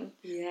acting,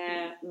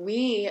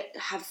 we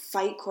have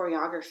fight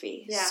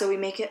choreography. So we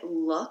make it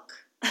look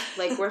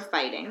like we're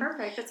fighting.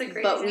 Perfect. That's a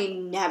great example. We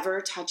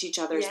never touch each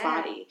other's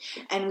body.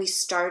 And we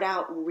start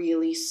out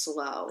really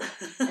slow.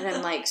 And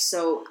I'm like,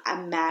 so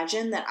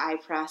imagine that I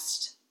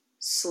pressed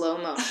slow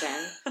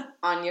motion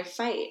on your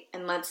fight,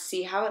 and let's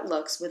see how it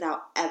looks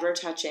without ever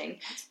touching.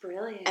 That's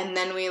brilliant. And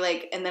then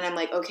I'm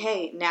like,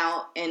 okay,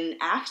 now in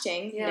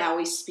acting, now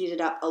we speed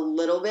it up a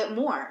little bit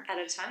more at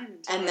a time.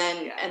 And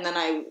then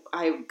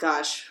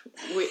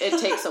it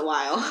takes a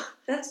while.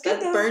 That's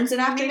good. That burns an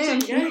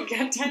afternoon. You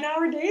got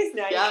 10-hour days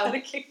now. You gotta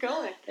get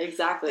going.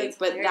 Exactly. That's a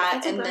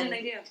brilliant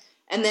idea.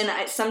 And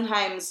then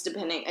sometimes,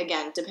 depending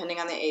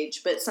on the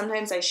age, but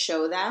sometimes I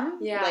show them,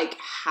 like,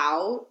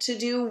 how to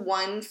do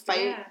one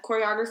fight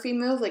choreography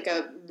move, like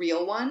a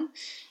real one,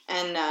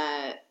 and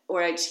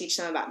or I teach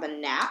them about the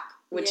nap,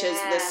 which is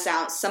the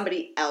sound.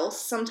 Somebody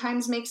else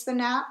sometimes makes the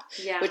nap,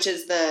 which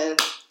is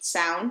the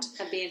sound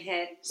of being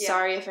hit.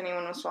 Sorry if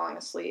anyone was falling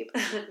asleep.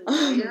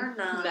 No, you're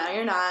not. No,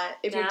 you're not.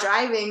 If you're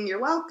driving, you're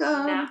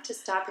welcome. Nap to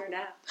stop your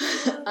nap.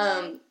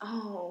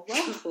 Oh,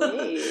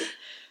 lovely.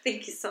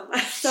 Thank you so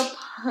much. So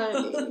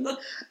funny.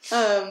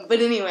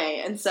 But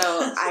anyway, and so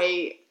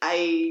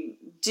I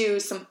do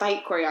some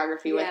fight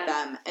choreography with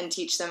them and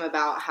teach them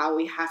about how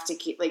we have to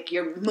keep, like,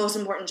 your most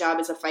important job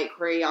as a fight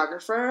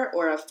choreographer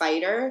or a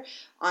fighter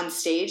on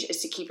stage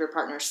is to keep your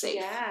partner safe.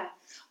 Yeah.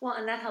 Well,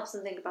 and that helps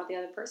them think about the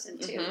other person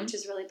too, which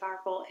is really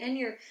powerful. And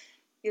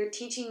you're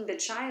teaching the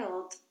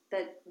child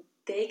that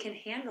they can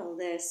handle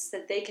this,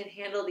 that they can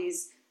handle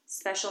these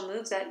special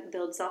moves that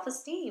build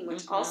self-esteem,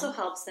 which also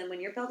helps them.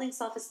 When you're building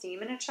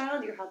self-esteem in a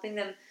child, you're helping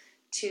them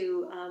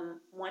to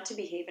want to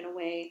behave in a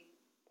way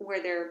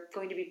where they're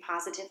going to be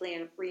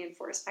positively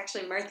reinforced.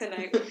 Actually, Martha and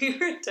I, when we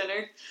were at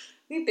dinner,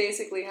 we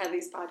basically had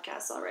these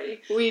podcasts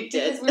already. We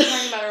did. Because we were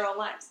talking about our own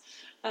lives.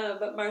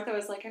 But Martha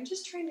was like, I'm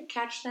just trying to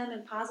catch them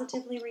and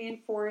positively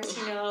reinforce,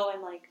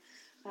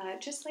 and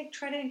just like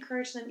try to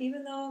encourage them,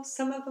 even though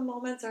some of the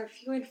moments are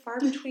few and far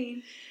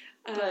between.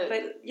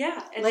 But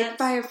yeah. And like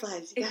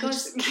fireflies. You it gotta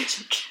goes,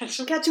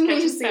 just catch them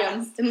when you see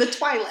them in the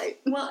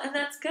twilight. Well, and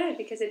that's good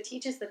because it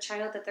teaches the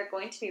child that they're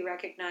going to be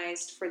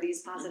recognized for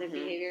these positive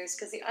behaviors.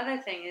 Because the other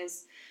thing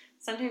is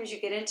sometimes you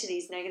get into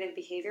these negative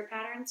behavior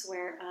patterns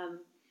where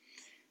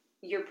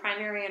your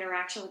primary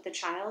interaction with the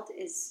child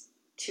is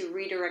to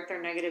redirect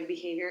their negative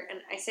behavior. And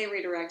I say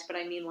redirect, but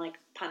I mean like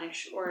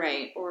punish or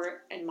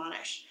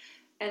admonish.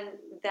 And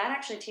that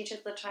actually teaches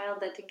the child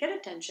that to get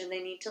attention,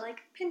 they need to like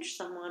pinch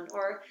someone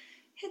or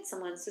hit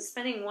someone. So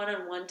spending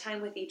one-on-one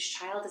time with each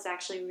child is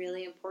actually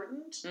really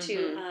important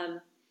to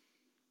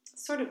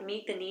sort of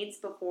meet the needs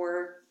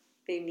before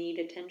they need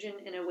attention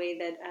in a way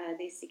that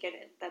they seek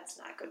it. That's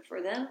not good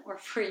for them or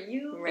for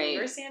you, for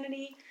your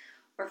sanity,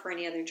 or for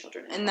any other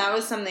children. And that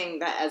was something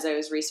that as I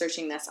was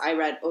researching this, I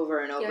read over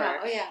and over,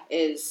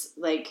 is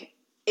like,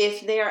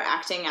 if they are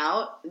acting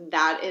out,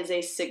 that is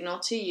a signal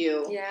to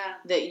you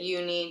that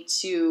you need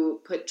to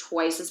put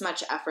twice as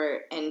much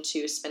effort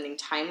into spending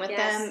time with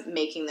them,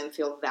 making them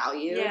feel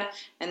valued. Yeah.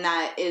 And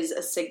that is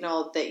a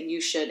signal that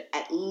you should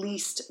at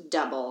least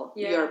double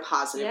your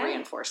positive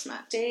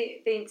reinforcement.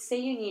 They say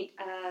you need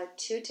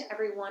 2 to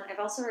every 1. I've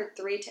also heard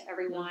 3 to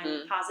every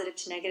 1 positive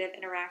to negative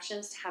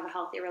interactions to have a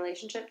healthy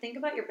relationship. Think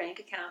about your bank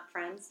account,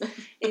 friends.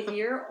 If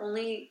you're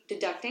only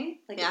deducting,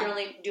 like if you're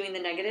only doing the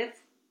negative,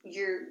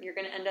 you're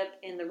going to end up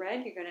in the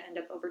red, you're going to end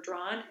up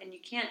overdrawn, and you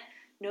can't,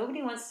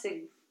 nobody wants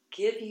to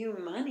give you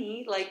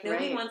money, like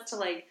nobody wants to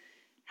like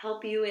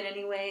help you in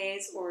any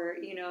ways or,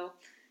 you know,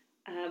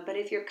 but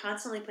if you're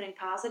constantly putting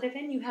positive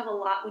in, you have a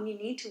lot when you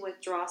need to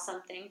withdraw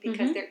something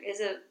because there is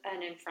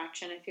an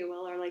infraction, if you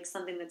will, or like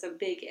something that's a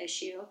big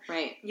issue.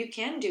 Right. You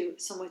can do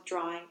some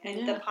withdrawing,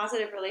 and the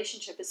positive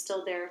relationship is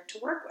still there to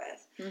work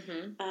with.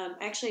 I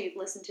actually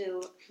listened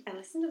to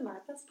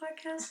Martha's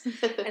podcast,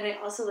 and I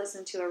also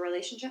listened to a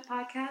relationship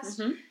podcast,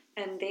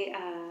 and they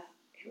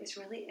it was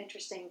really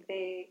interesting.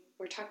 They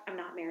were I'm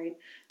not married,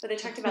 but they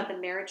talked about the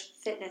marriage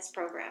fitness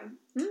program,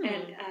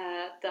 and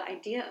the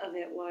idea of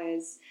it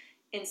was,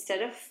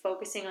 instead of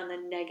focusing on the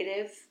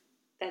negative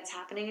that's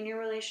happening in your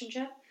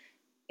relationship,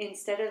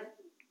 instead of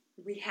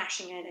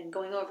rehashing it and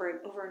going over it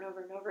over and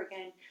over and over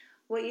again,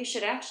 what you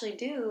should actually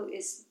do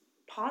is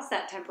pause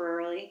that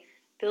temporarily,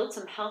 build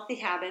some healthy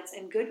habits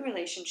and good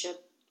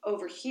relationship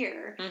over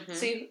here.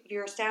 So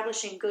you're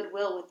establishing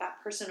goodwill with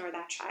that person or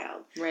that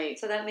child. Right.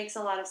 So that makes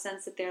a lot of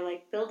sense that they're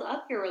like, build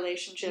up your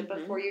relationship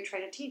before you try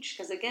to teach.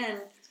 Because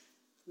again,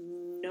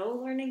 no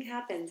learning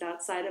happens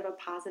outside of a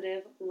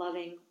positive,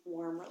 loving,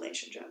 warm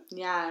relationship.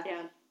 Yeah.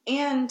 Yeah.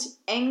 And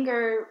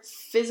anger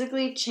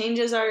physically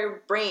changes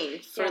our brain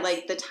for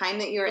like the time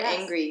that you're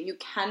angry. You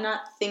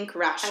cannot think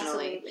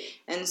rationally. Absolutely.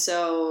 And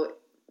so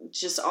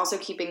just also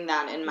keeping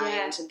that in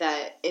mind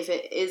that if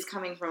it is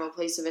coming from a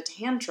place of a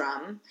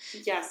tantrum,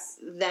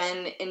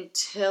 then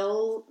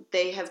until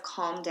they have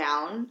calmed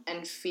down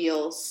and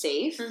feel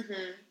safe,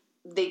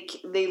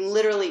 they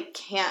literally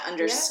can't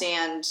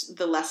understand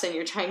the lesson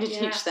you're trying to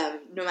teach them,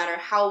 no matter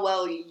how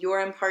well you're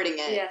imparting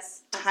it.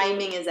 Yes,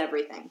 timing is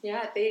everything.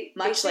 Yeah,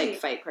 much like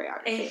fight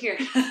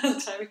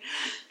choreography.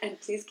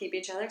 And please keep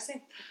each other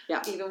safe.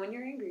 Yeah, even when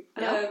you're angry.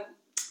 Yep.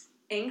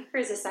 Anger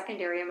is a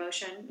secondary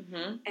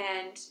emotion,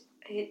 and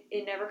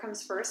it never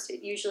comes first.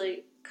 It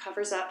usually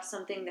covers up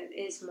something that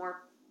is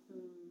more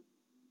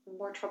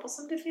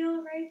troublesome to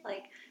feel, right?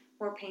 Like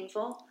more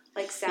painful.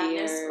 Like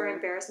sadness or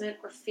embarrassment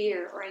or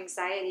fear or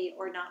anxiety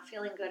or not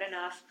feeling good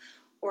enough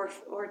or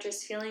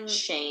just feeling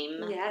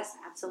shame. Yes,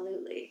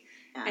 absolutely.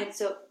 Yeah. And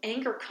so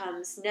anger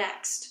comes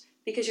next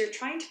because you're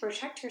trying to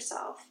protect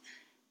yourself.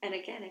 And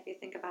again, if you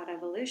think about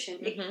evolution,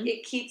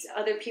 it keeps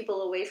other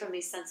people away from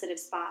these sensitive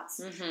spots.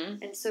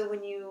 And so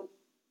when you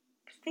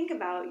think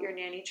about your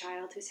nanny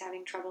child who's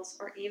having troubles,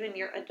 or even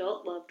your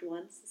adult loved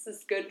ones. This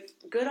is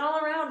good all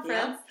around,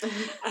 friends.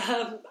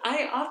 Yeah.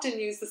 I often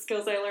use the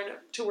skills I learned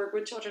to work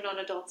with children on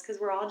adults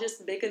because we're all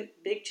just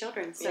big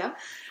children. So,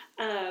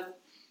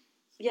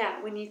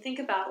 when you think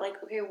about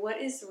like, okay, what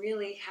is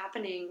really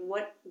happening?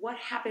 What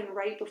happened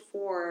right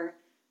before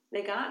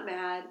they got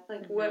mad?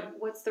 Like,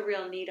 what's the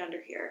real need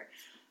under here?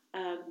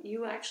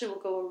 You actually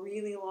will go a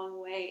really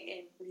long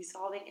way in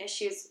resolving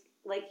issues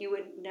like you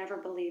would never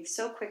believe,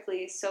 so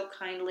quickly, so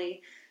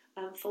kindly,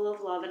 full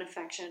of love and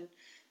affection.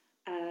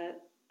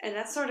 And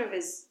that sort of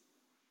is,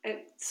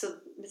 so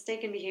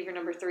mistaken behavior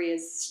number 3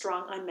 is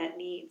strong unmet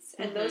needs.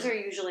 And those are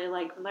usually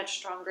like much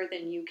stronger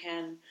than you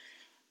can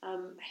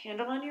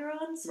handle on your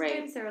own.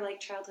 Sometimes they're like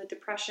childhood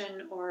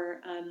depression or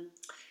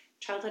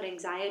childhood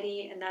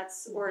anxiety, and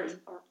that's, or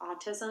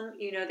autism.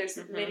 You know, there's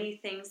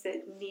many things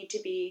that need to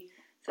be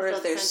fulfilled. Or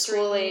if there's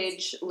school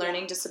age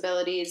learning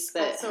disabilities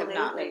that have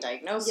not been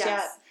diagnosed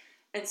yet.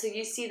 And so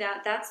you see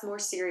that's more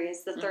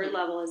serious. The third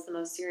level is the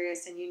most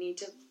serious, and you need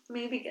to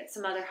maybe get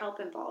some other help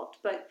involved.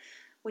 But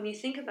when you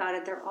think about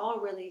it, they're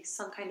all really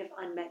some kind of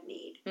unmet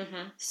need.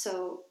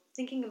 So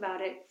thinking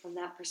about it from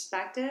that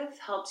perspective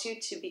helps you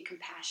to be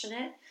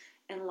compassionate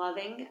and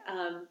loving.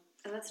 And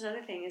that's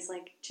another thing is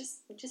like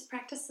just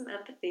practice some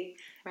empathy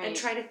and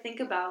try to think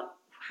about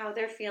how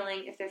they're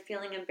feeling, if they're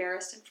feeling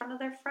embarrassed in front of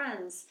their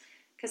friends.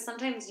 Because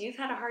sometimes you've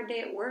had a hard day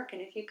at work,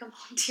 and if you come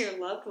home to your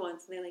loved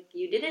ones and they're like,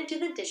 you didn't do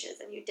the dishes,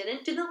 and you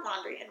didn't do the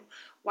laundry, and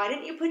why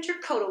didn't you put your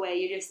coat away?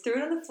 You just threw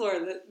it on the floor.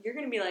 You're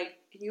going to be like,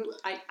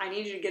 I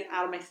need you to get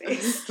out of my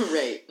face.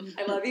 Right.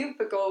 I love you,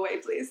 but go away,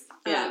 please.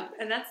 Yeah.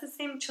 And that's the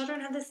same.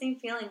 Children have the same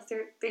feelings.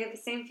 They have the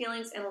same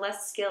feelings and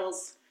less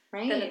skills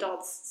Right. than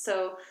adults.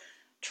 So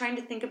trying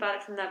to think about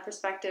it from that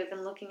perspective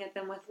and looking at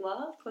them with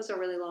love goes a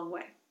really long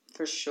way.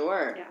 For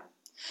sure. Yeah.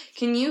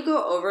 Can you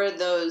go over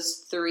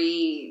those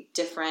 3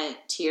 different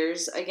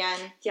tiers again?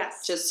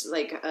 Yes. Just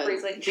like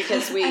briefly,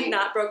 because we I'm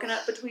not broken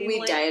up between.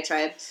 We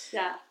diatribe.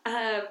 Yeah.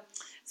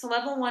 So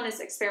level 1 is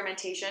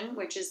experimentation,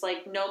 which is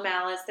like no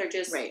malice. They're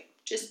just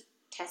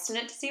testing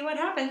it to see what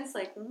happens.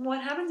 Like,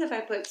 what happens if I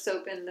put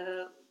soap in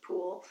the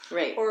pool?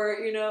 Right. Or,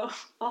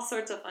 all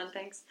sorts of fun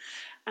things.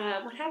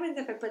 What happens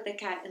if I put the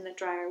cat in the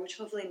dryer, which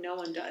hopefully no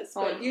one does.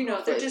 But,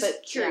 they're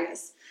just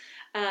curious.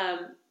 Yeah.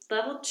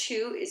 Level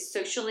 2 is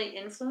socially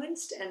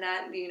influenced, and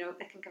that,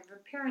 it can come from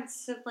parents,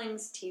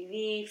 siblings,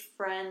 TV,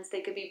 friends. They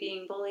could be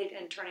being bullied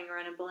and turning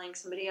around and bullying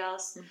somebody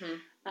else.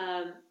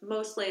 Mm-hmm.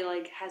 Mostly,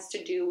 has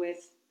to do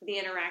with the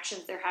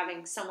interactions they're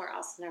having somewhere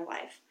else in their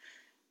life.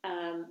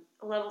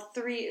 Level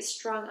 3 is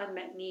strong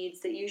unmet needs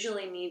that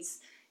usually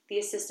needs the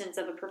assistance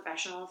of a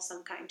professional of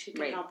some kind who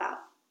can help out.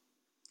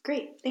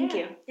 Great. Thank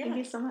you. Yeah. Thank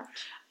you so much.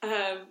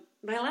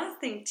 My last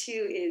thing,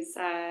 too, is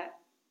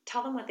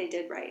tell them what they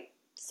did right.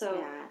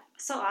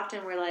 So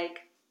often we're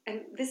like,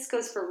 and this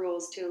goes for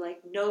rules, too, like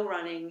no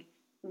running,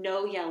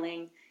 no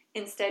yelling.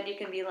 Instead, you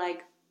can be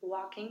like,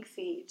 walking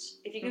feet.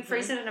 If you can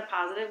phrase it in a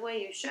positive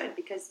way, you should,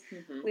 because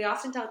we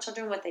often tell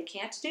children what they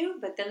can't do,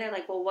 but then they're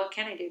like, well, what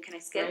can I do? Can I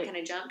skip? Right. Can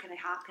I jump? Can I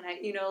hop? Can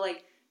I,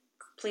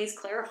 please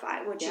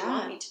clarify what you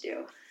want me to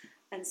do.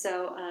 And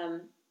so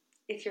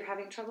if you're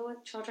having trouble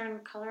with children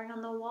coloring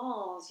on the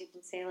walls, you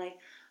can say, like,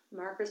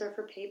 markers are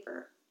for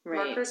paper.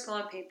 Right. Markers go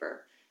on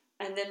paper.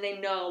 And then they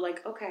know,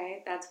 like,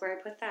 okay, that's where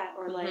I put that.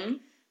 Or, like,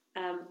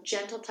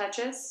 gentle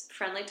touches,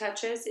 friendly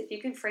touches. If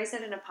you can phrase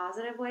it in a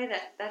positive way,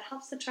 that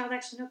helps the child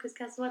actually know, because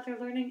guess what? They're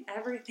learning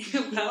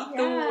everything about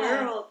the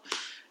world.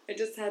 I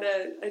just had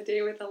a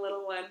day with a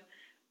little one,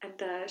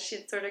 and she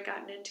had sort of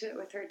gotten into it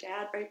with her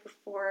dad right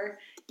before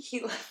he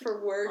left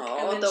for work.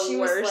 Oh, and then she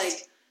was,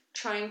 like,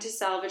 trying to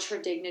salvage her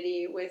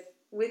dignity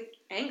with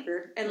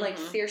anger and, like,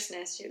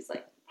 fierceness. She was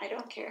like, I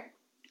don't care.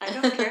 I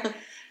don't care.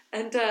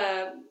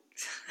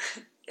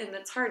 And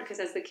it's hard because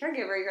as the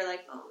caregiver, you're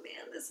like, oh,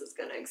 man, this is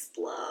going to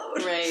explode.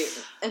 Right.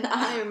 And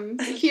I'm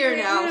here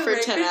now for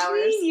 10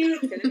 hours. You.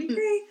 It's going to be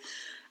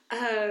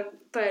great.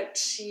 But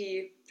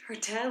her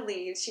dad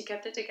leaves. She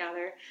kept it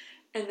together.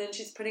 And then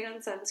she's putting on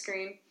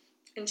sunscreen.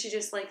 And she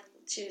just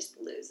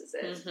loses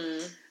it.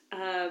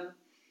 Mm-hmm.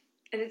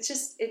 And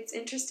it's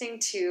interesting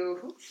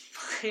to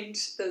find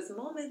those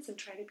moments and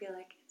try to be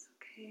like, it's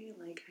okay.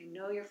 Like, I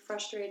know you're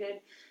frustrated.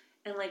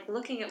 And, like,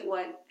 looking at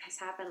what has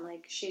happened,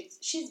 like,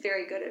 she's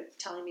very good at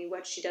telling me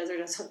what she does or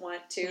doesn't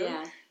want to.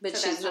 Yeah, but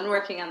so she's been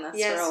working on this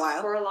for a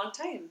while. For a long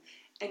time.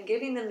 And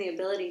giving them the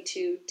ability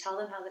to tell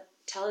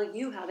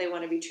you how they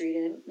want to be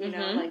treated. You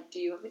know, like,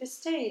 do you want me to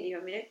stay? Do you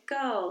want me to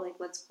go? Like,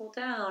 let's cool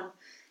down.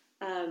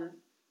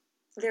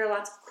 There are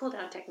lots of cool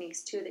down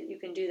techniques, too, that you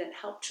can do that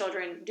help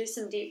children do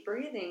some deep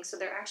breathing so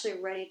they're actually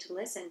ready to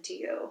listen to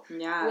you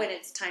when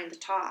it's time to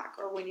talk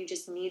or when you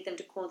just need them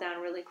to cool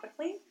down really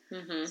quickly.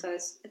 Mm-hmm. So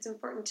it's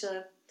important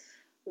to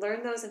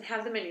learn those and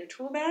have them in your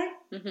tool bag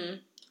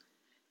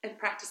and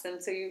practice them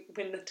so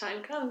when the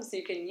time comes,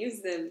 you can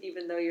use them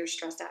even though you're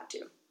stressed out,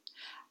 too.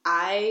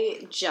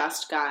 I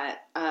just got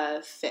a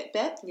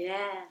Fitbit.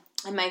 Yeah.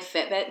 And my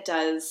Fitbit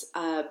does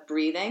a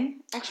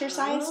breathing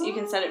exercise. You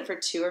can set it for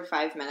 2 or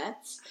 5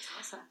 minutes.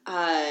 That's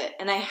awesome.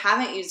 And I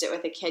haven't used it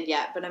with a kid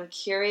yet, but I'm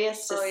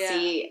curious to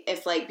see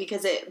if, like,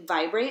 because it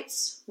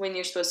vibrates when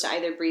you're supposed to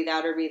either breathe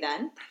out or breathe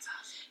in. That's awesome.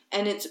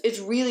 And it's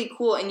really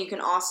cool. And you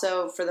can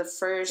also, for the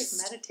first...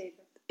 It's like meditative.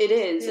 It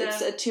is. Yeah.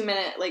 It's a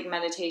 2-minute, like,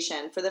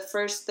 meditation. For the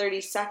first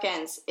 30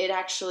 seconds, it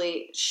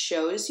actually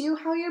shows you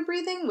how you're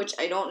breathing, which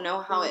I don't know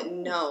how it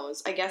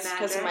knows. I guess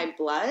because of my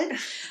blood.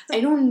 I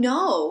don't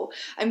know.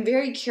 I'm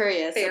very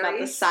curious about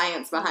the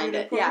science behind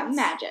it. Yeah,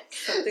 magic.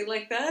 Something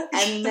like that.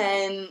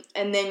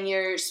 And then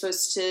you're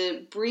supposed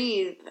to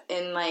breathe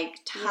in, like,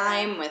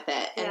 time with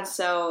it. And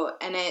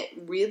and it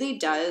really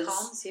does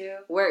calms you.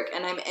 Work.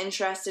 And I'm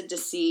interested to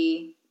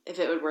see if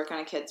it would work on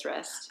a kid's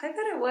wrist. I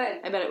bet it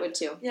would. I bet it would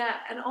too. Yeah,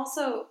 and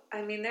also,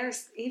 I mean,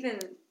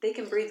 they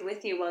can breathe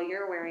with you while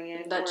you're wearing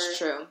it. That's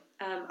true.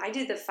 I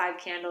do the 5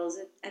 candles,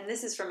 and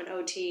this is from an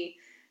OT.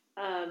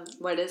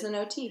 What is an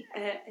OT?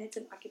 It's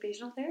an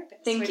occupational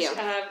therapist. Thank you.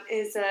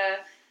 Is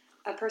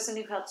a person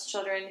who helps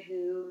children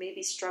who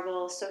maybe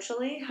struggle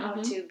socially, how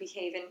to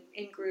behave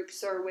in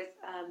groups or with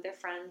their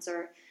friends,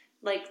 or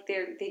like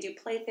they do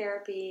play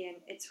therapy, and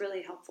it's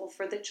really helpful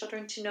for the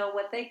children to know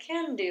what they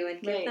can do and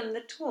give them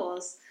the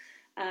tools.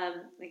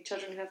 Like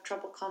children who have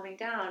trouble calming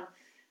down.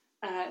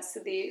 So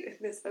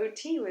this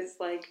OT was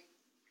like,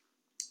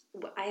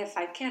 I have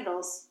 5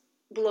 candles,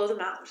 blow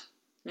them out.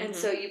 And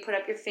so you put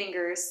up your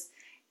fingers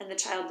and the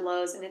child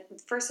blows, and at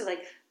first they're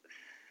like,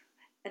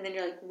 and then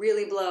you're like,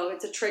 really blow.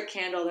 It's a trick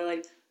candle. They're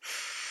like,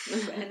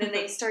 and then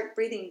they start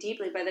breathing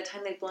deeply. By the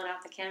time they've blown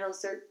out the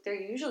candles, they're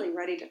usually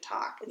ready to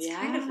talk. It's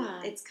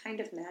kind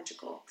of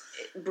magical.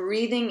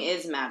 Breathing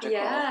is magical.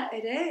 Yeah,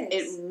 it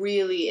is. It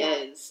really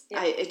is.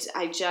 Yeah.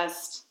 I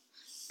just,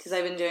 because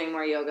I've been doing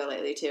more yoga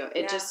lately too.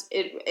 It just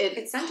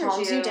it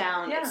calms you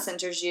down. Yeah. It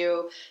centers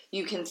you.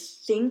 You can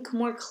think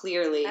more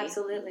clearly.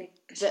 Absolutely.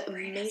 The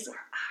amazing.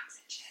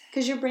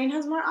 Because your brain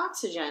has more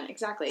oxygen,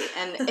 exactly,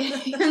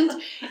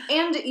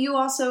 and you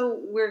also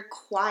were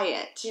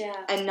quiet,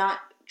 and not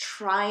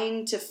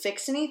trying to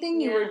fix anything.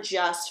 You were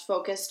just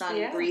focused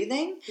on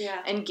breathing,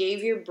 and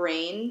gave your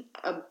brain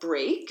a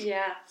break,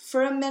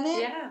 for a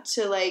minute,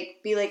 to like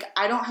be like,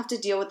 I don't have to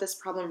deal with this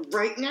problem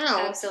right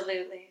now.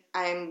 Absolutely,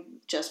 I'm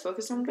just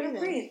focused on breathing.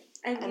 Breathe.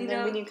 And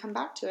then when you come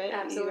back to it,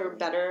 you're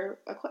better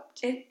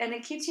equipped. And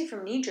it keeps you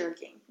from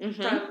knee-jerking,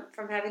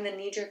 from having the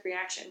knee-jerk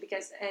reaction.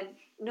 And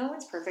no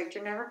one's perfect.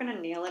 You're never going to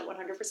nail it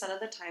 100% of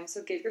the time.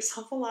 So give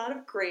yourself a lot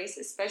of grace,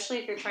 especially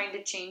if you're trying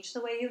to change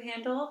the way you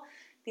handle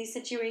these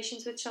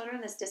situations with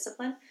children, this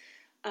discipline.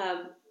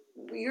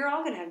 You're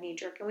all going to have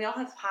knee-jerk. And we all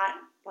have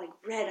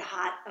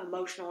red-hot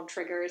emotional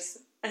triggers.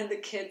 And the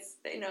kids,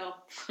 they know.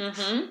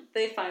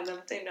 They find them.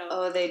 They know.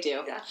 Oh, they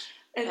do. Yeah.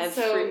 And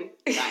every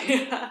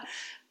time.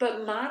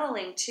 But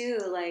modeling too,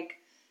 like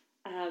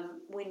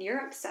when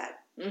you're upset,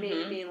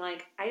 maybe being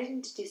like, I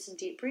need to do some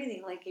deep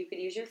breathing. Like you could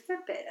use your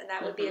Fitbit, and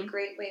that would be a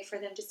great way for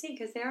them to see,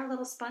 because they are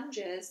little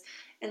sponges,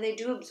 and they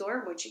do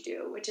absorb what you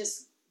do, which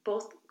is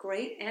both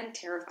great and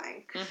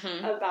terrifying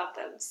about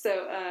them.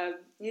 So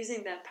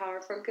using that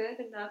power for good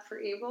and not for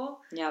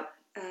evil,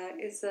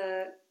 is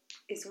a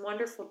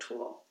wonderful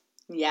tool.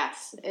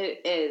 Yes,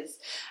 it is.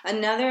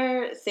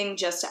 Another thing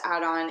just to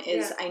add on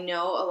is I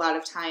know a lot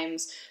of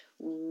times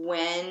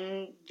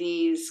when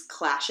these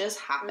clashes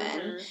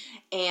happen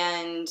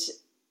and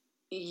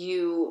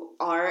you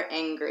are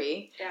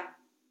angry,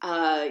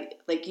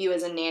 like you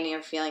as a nanny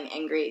are feeling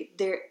angry,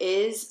 there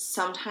is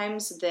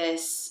sometimes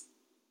this,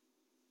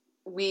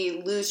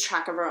 we lose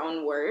track of our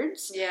own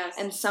words. Yes.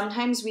 And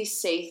sometimes we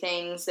say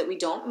things that we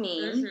don't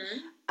mean.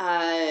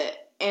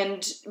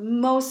 And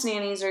most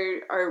nannies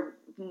are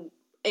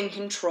in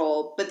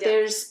control, but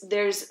there's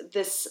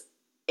this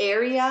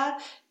area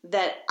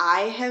that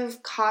I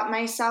have caught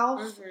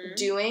myself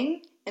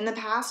doing in the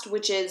past,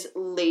 which is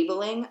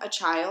labeling a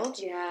child.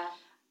 Yeah.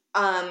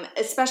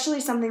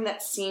 Especially something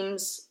that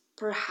seems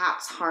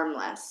perhaps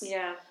harmless.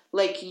 Yeah.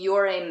 Like,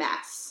 you're a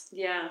mess.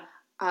 Yeah.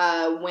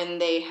 When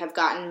they have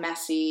gotten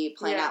messy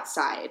playing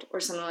outside or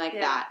something like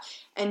that.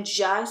 And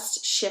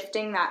just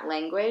shifting that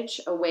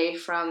language away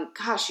from,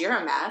 gosh, you're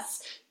a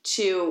mess,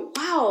 to,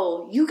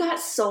 wow, you got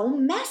so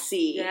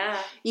messy. Yeah.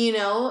 You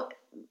know,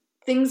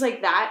 things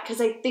like that.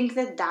 Because I think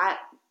that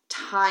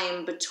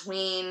time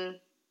between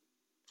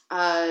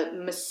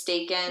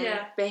mistaken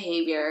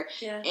behavior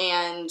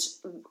and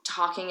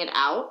talking it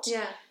out,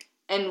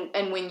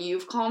 and when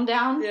you've calmed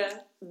down,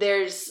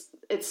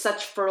 it's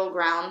such fertile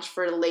ground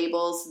for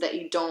labels that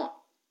you don't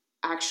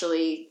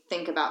actually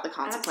think about the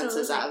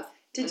consequences of.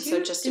 Did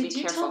you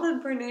tell the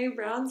Brene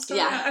Brown story?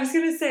 Yeah. I was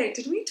going to say,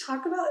 did we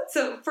talk about it?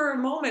 So for a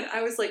moment,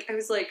 I was like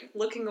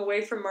looking away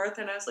from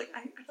Martha, and I was like,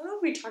 I don't know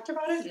if we talked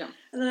about it. No.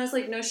 And then I was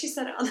like, no, she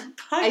said it on the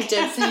podcast. I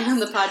did say it on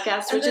the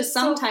podcast, which is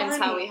sometimes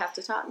how we have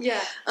to talk.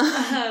 Yeah.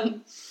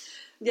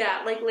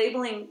 Like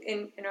labeling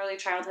in early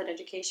childhood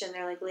education,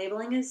 they're like,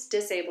 labeling is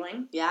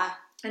disabling. Yeah.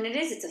 And it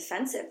is. It's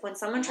offensive. When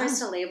someone tries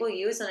to label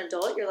you as an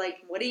adult, you're like,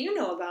 what do you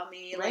know about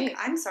me? Right. Like,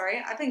 I'm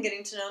sorry. I've been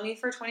getting to know me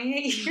for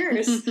 28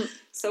 years.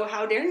 So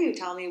how dare you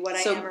tell me what I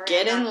am or am not? So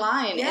get in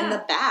line in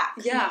the back.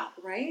 Yeah.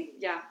 Right?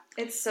 Yeah.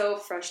 It's so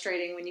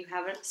frustrating when you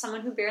have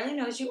someone who barely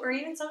knows you, or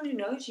even someone who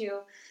knows you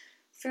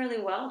fairly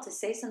well, to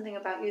say something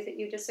about you that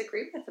you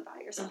disagree with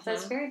about yourself.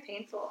 That's very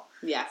painful.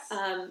 Yes.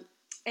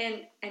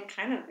 And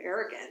kind of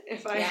arrogant,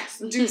 if I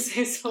do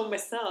say so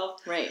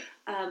myself. Right.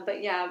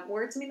 But yeah,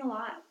 words mean a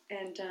lot.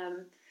 And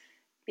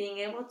being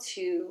able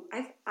to,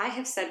 I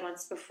have said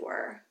once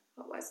before,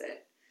 what was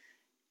it?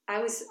 I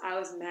was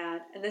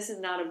mad, and this is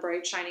not a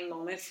bright, shining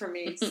moment for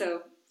me,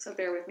 so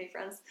bear with me,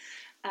 friends.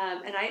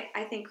 And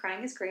I think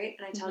crying is great,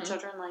 and I tell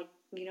children, like,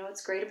 you know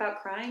what's great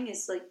about crying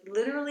is, like,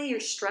 literally your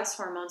stress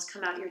hormones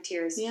come out your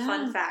tears. Yeah.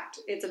 Fun fact.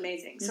 It's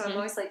amazing. So I'm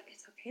always like,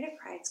 it's okay to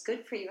cry. It's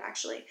good for you,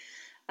 actually.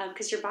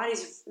 Because your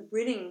body's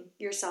ridding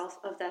yourself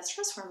of that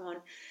stress hormone,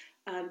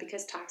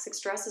 because toxic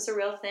stress is a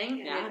real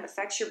thing, and it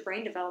affects your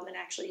brain development.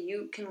 Actually,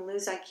 you can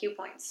lose IQ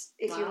points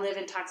if you live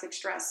in toxic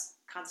stress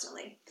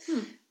constantly.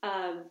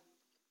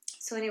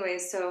 So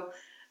anyways,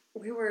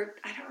 we were,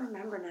 I don't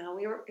remember now,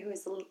 it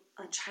was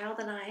a child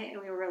and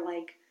we were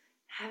like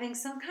having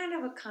some kind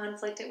of a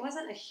conflict. It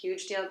wasn't a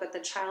huge deal, but the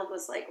child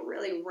was like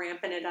really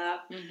ramping it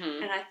up,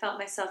 and I felt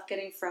myself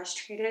getting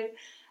frustrated,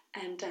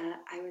 and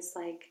I was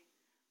like,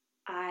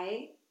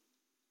 I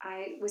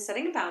was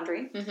setting a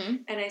boundary,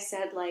 and I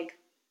said, like,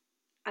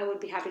 I would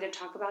be happy to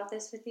talk about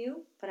this with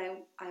you, but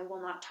I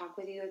will not talk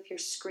with you if you're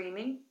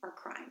screaming or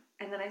crying.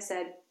 And then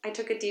I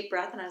took a deep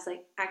breath, and I was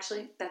like,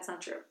 actually, that's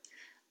not true.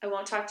 I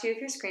won't talk to you if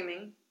you're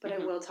screaming, but I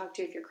will talk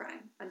to you if you're crying.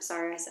 I'm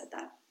sorry I said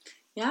that.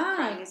 Yeah.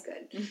 Crying is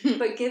good.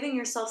 But giving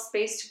yourself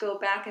space to go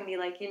back and be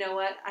like, you know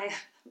what? I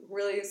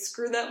really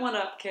screwed that one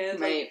up, kid.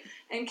 Right.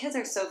 And kids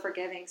are so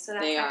forgiving. So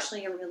that's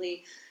actually a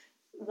really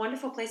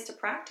wonderful place to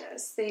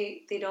practice.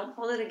 They don't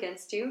hold it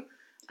against you.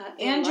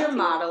 And you're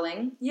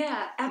modeling.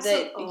 Yeah,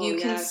 absolutely. That you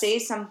can say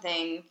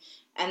something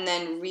and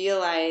then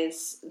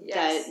realize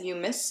that you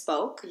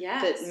misspoke.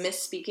 Yes. That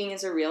misspeaking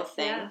is a real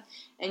thing. Yeah.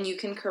 And you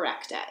can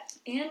correct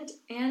it.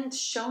 And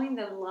showing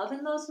them love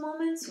in those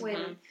moments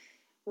when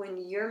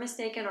you're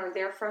mistaken or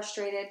they're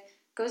frustrated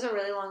goes a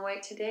really long way.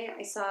 Today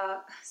I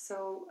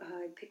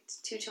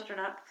picked 2 children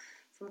up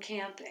from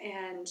camp,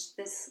 and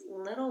this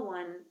little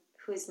one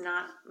who is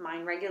not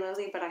mine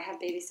regularly, but I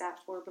have babysat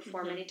for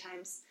before many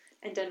times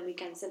and done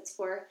weekend sits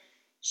for,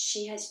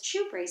 she has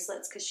chew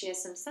bracelets because she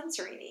has some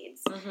sensory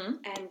needs.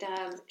 And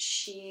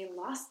she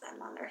lost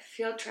them on their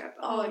field trip.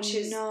 And she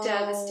was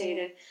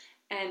devastated.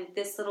 And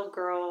this little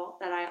girl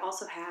that I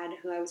also had,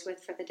 who I was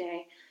with for the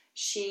day,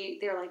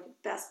 they're like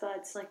best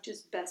buds, like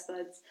just best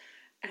buds.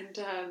 And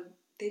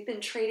they've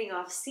been trading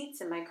off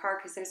seats in my car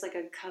because there's like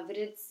a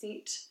coveted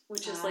seat,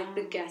 which is like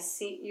the guest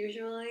seat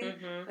usually.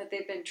 But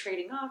they've been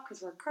trading off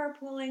because we're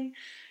carpooling.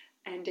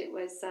 And it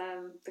was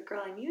the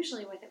girl I'm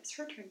usually with, it was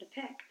her turn to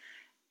pick.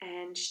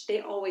 And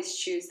they always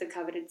choose the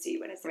coveted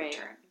seat when it's their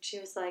turn. And she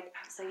was like,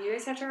 you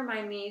guys have to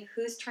remind me,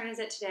 whose turn is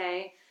it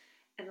today?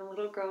 And the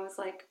little girl was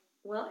like,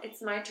 well,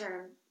 it's my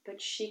turn,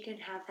 but she can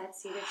have that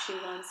seat if she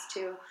wants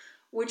to.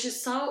 Which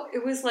is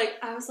it was like,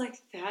 I was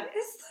like, that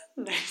is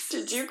the nicest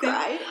thing. Did you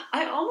cry?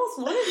 I almost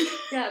wanted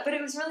to. Yeah, but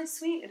it was really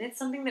sweet. And it's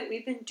something that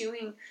we've been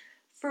doing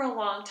for a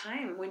long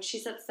time. When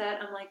she's upset,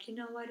 I'm like, you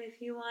know what,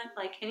 if you want,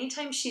 like,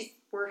 anytime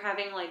we're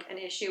having, like, an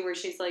issue where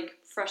she's, like,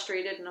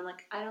 frustrated, and I'm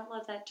like, I don't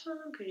love that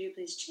tone, could you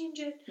please change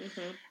it?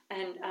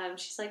 And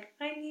she's like,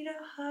 I need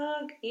a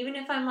hug. Even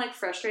if I'm, like,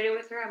 frustrated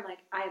with her, I'm like,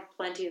 I have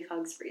plenty of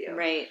hugs for you.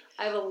 Right.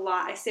 I have a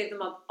lot. I save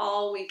them up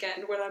all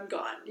weekend when I'm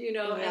gone, you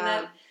know? Yeah. And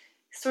that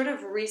sort of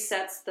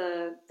resets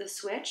the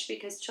switch,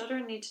 because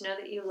children need to know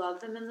that you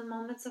love them in the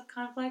moments of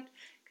conflict.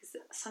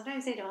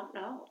 Sometimes they don't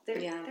know. They're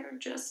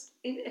just,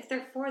 if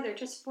they're 4, they're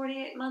just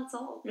 48 months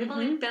old. They've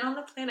only been on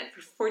the planet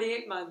for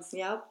 48 months.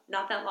 Yep.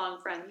 Not that long,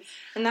 friends.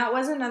 And that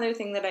was another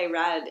thing that I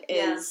read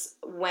is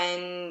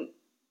when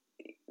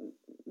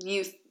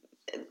you,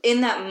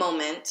 in that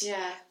moment,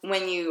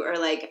 when you are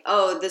like,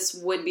 oh, this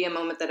would be a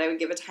moment that I would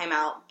give a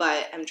timeout,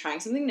 but I'm trying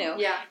something new,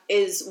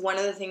 is one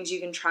of the things you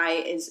can try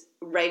is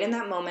right in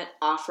that moment,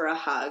 offer a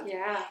hug.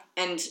 Yeah.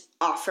 And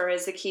offer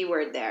is the key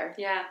word there.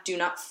 Yeah. Do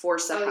not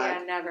force a hug.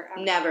 Yeah, never,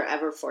 ever. Never,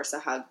 ever force a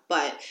hug.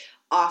 But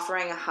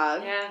offering a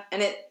hug. Yeah.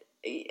 And it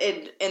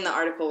in the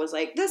article was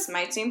like, this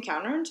might seem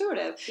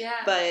counterintuitive. Yeah.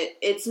 But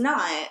it's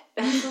not.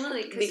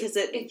 Absolutely. Because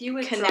if you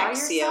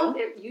connects yourself,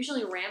 it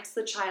usually ramps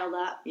the child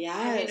up. Yes.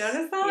 Have you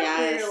noticed that? Yes.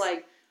 Where you're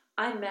like,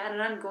 I'm mad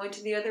and I'm going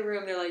to the other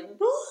room. They're like,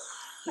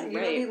 you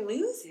really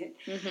lose it.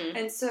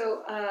 And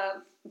so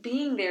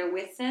being there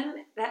with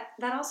them,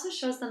 that also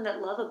shows them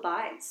that love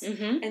abides.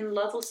 And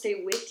love will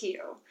stay with you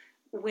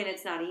when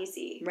it's not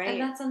easy. Right.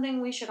 And that's something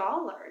we should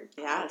all learn.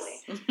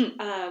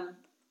 Probably.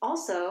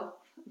 Also,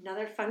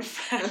 another fun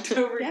fact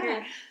over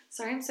here.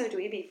 Sorry, I'm so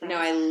dweeby. Friends. No,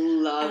 I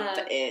love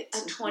it. A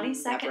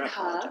 20-second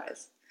hug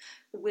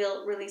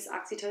will release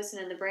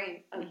oxytocin in the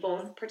brain of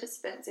both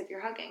participants if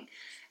you're hugging.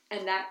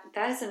 And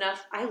that is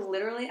enough.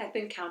 I've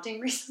been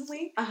counting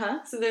recently.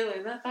 So they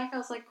learned that back. I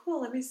was like,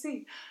 cool, let me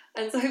see.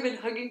 And so I've been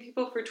hugging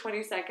people for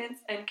 20 seconds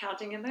and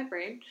counting in my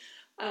brain.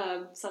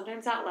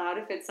 Sometimes out loud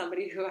if it's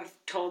somebody who I've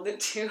told it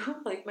to.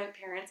 Like my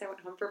parents, I went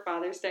home for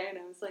Father's Day and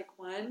I was like,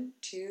 1,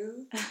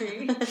 2,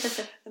 3.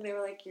 And they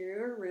were like,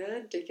 you're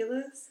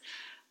ridiculous.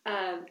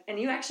 And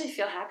you actually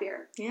feel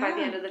happier by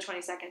the end of the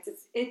 20 seconds.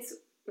 It's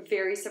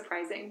very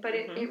surprising, but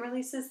it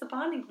releases the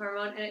bonding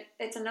hormone, and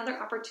it's another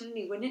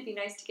opportunity. Wouldn't it be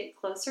nice to get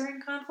closer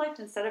in conflict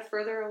instead of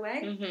further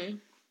away?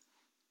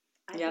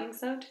 I think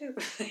so too.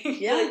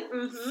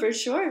 For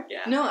sure.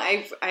 Yeah. No,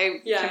 I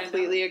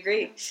completely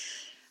agree.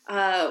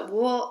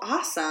 Well,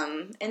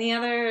 awesome. Any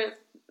other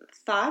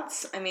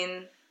thoughts? I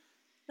mean,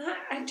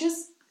 I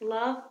just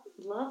love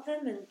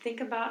them and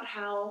think about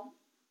how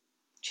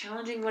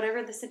challenging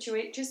whatever the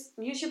situation. Just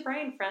use your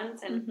brain,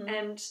 friends, and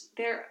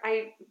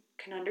I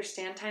can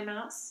understand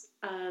timeouts.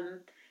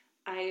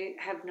 I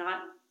have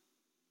not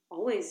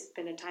always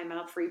been a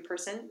timeout-free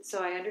person,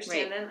 so I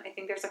understand them. I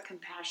think there's a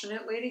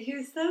compassionate way to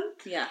use them.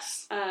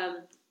 Yes.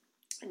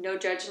 No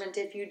judgment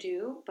if you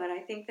do, but I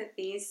think that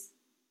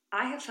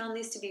I have found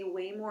these to be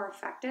way more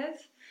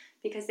effective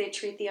because they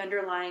treat the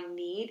underlying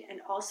need,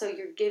 and also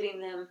you're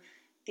giving them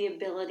the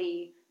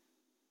ability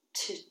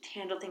to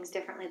handle things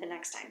differently the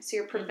next time. So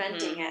you're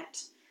preventing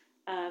it,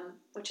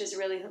 which is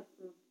really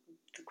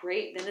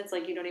great. Then it's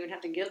like you don't even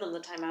have to give them the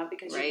timeout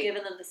because you've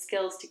given them the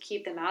skills to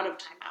keep them out of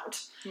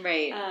timeout.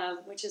 Right.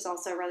 Which is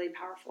also really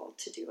powerful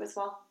to do as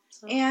well.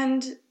 So.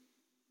 And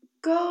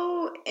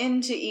go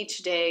into each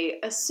day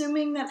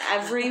assuming that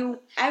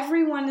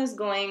everyone is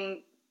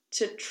going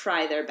to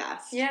try their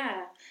best.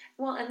 Yeah.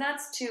 Well, and that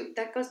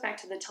goes back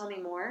to the tell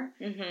me more.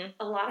 Mm-hmm.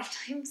 A lot of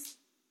times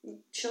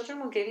children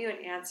will give you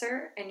an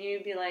answer and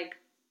you'd be like,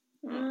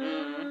 I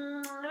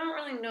don't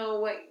really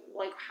know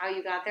how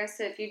you got there.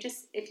 So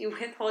if you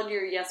withhold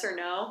your yes or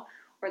no,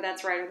 or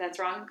that's right or that's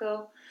wrong,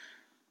 go,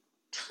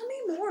 tell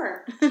me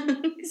more.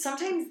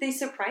 Sometimes they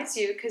surprise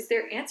you because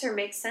their answer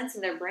makes sense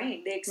in their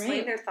brain. They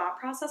explain their thought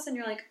process and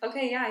you're like,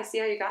 okay, yeah, I see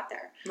how you got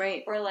there.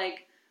 Right. Or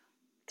like,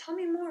 tell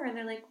me more. And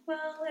they're like,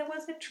 well, I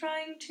wasn't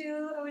trying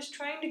to. I was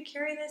trying to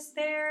carry this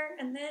there.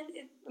 And then,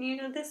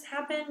 this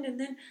happened. And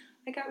then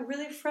I got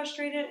really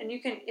frustrated. And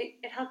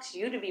it helps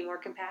you to be more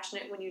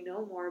compassionate when you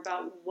know more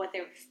about what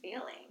they were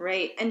feeling.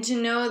 Right. And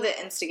to know the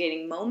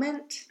instigating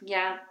moment.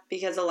 Yeah.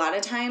 Because a lot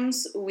of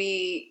times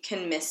we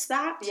can miss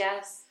that.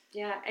 Yes.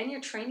 Yeah. And you're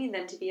training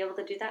them to be able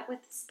to do that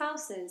with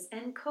spouses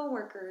and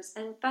coworkers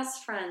and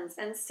best friends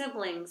and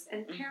siblings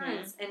and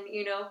parents and,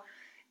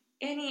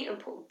 any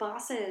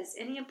bosses,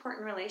 any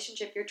important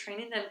relationship, you're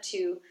training them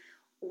to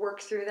work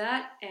through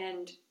that.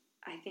 And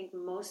I think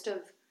most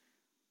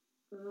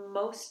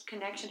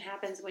connection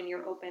happens when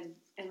you're open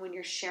and when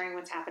you're sharing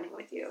what's happening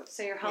with you.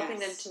 So you're helping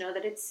them to know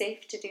that it's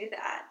safe to do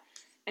that.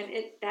 And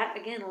that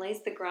again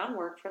lays the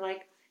groundwork for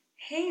like,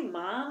 hey,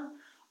 mom,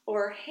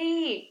 or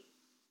hey,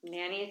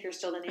 nanny, if you're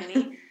still the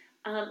nanny,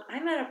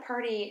 I'm at a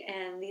party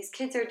and these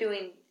kids are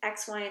doing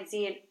X, Y, and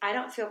Z and I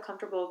don't feel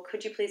comfortable.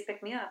 Could you please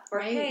pick me up? Or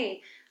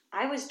hey,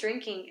 I was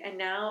drinking and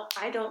now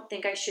I don't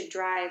think I should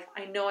drive.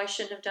 I know I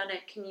shouldn't have done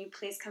it. Can you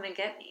please come and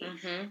get me?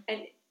 Mm-hmm.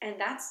 And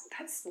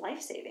that's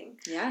life-saving.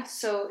 Yeah.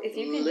 So if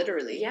you can...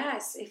 Literally.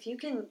 Yes. If you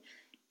can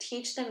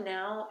teach them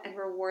now and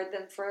reward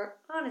them for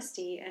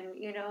honesty and,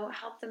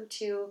 help them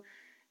to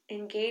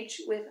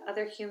engage with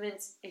other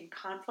humans in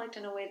conflict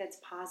in a way that's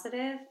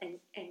positive and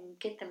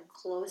get them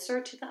closer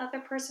to the other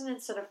person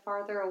instead of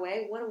farther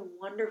away, what a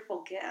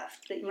wonderful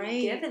gift that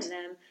you've given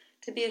them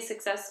to be a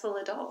successful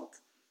adult.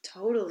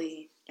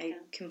 Totally. I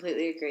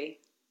completely agree.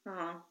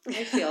 I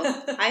feel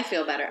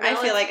better. I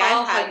feel like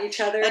I've had each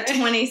other. a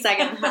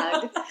 20-second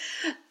hug.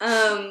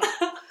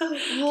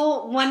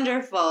 Well,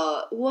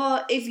 wonderful.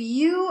 Well, if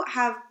you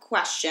have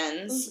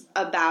questions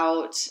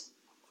about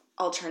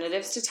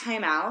alternatives to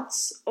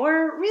timeouts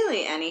or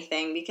really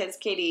anything, because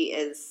Katie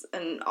is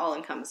an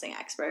all-encompassing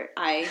expert,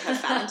 I have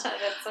found.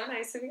 That's so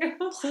nice of you.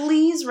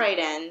 Please write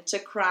in to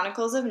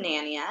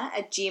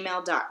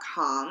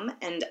chroniclesofnania@gmail.com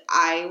and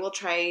I will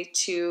try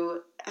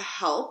to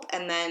help,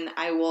 and then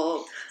I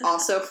will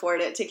also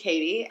forward it to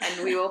Katie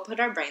and we will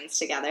put our brains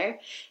together.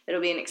 It'll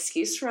be an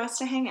excuse for us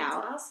to hang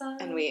out. That's awesome.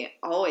 And we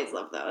always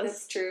love those.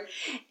 That's true.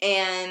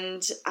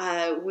 And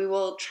we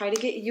will try to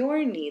get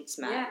your needs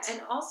met. Yeah,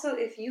 and also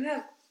if you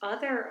have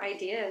other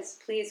ideas,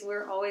 please,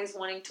 we're always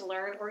wanting to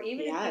learn, or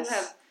even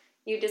if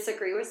you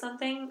disagree with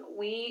something,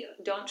 we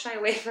don't shy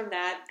away from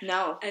that.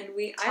 No. And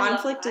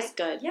conflict is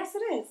good. Yes,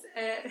 it is.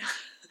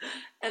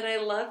 And I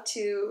love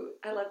to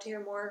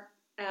hear more.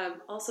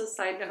 Also,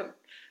 side note,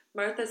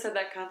 Martha said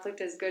that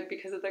conflict is good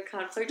because of the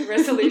conflict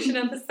resolution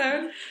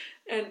episode.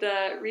 And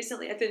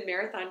recently I've been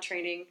marathon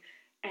training,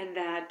 and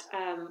that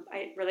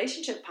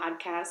relationship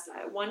podcast,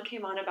 one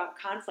came on about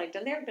conflict,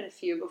 and there have been a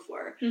few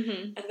before.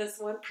 Mm-hmm. And this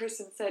one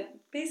person said,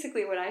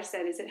 basically what I've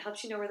said is it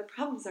helps you know where the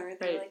problems are. And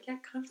they're like, yeah,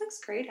 conflict's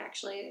great,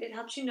 actually. It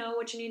helps you know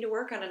what you need to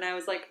work on. And I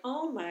was like,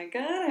 oh my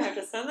God, I have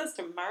to send this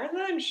to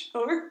Martha and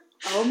show her.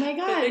 Oh my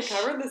gosh. That they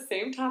covered the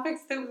same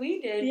topics that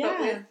we did, but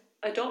with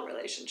adult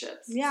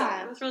relationships.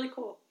 Yeah. So it was really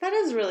cool. That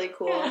is really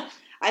cool. Yeah.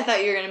 I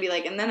thought you were going to be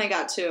like, and then I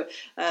got to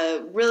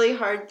a really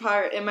hard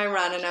part in my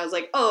run, and I was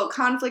like, oh,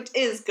 conflict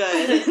is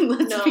good.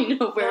 Let's me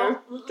know where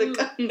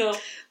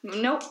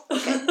Nope.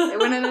 Okay. It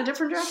went in a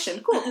different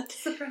direction. Cool.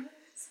 Surprise.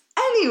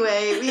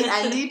 Anyway, we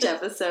end each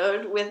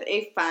episode with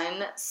a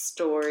fun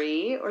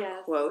story or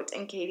quote,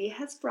 and Katie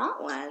has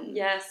brought one.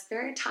 Yes,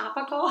 very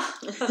topical.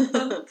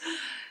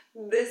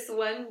 This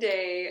one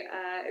day,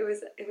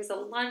 it was a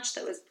lunch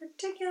that was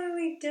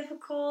particularly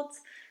difficult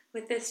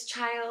with this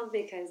child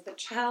because the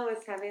child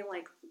was having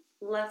like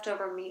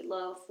leftover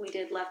meatloaf. We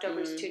did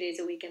leftovers 2 days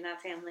a week in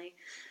that family,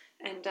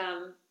 and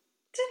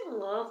didn't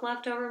love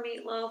leftover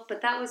meatloaf,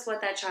 but that was what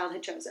that child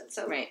had chosen.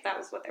 So that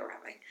was what they were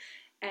having,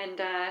 and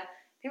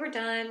they were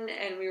done,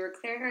 and we were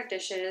clearing our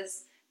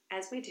dishes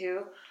as we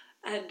do,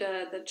 and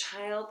the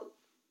child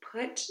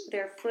put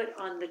their foot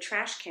on the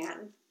trash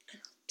can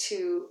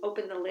to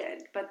open the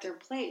lid, but their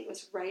plate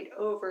was right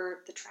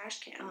over the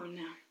trash can. Oh,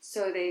 no.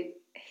 So they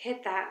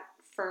hit that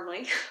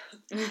firmly,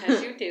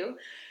 as you do.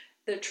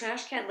 The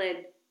trash can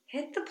lid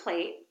hit the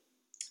plate.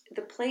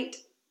 The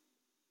plate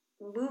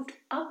moved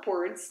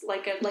upwards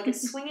like a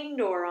swinging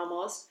door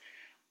almost,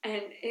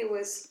 and it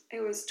was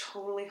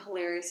totally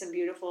hilarious and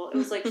beautiful. It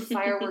was like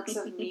fireworks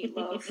of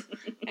meatloaf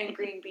and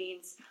green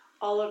beans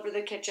all over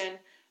the kitchen,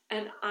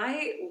 and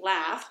I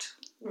laughed,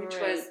 which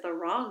was the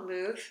wrong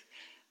move.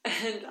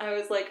 And I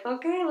was like,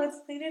 okay, let's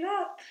clean it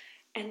up.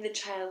 And the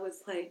child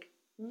was like,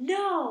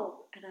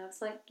 no. And I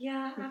was like,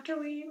 yeah, after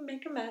we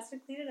make a mess, we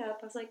clean it up.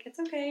 I was like, it's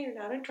okay, you're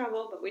not in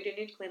trouble, but we do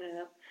need to clean it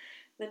up.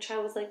 And the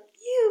child was like,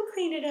 you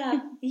clean it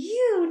up.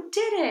 You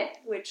did it.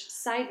 Which,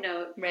 side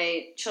note,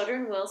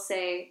 children will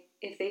say,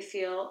 if they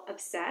feel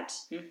upset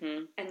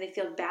and they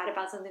feel bad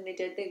about something they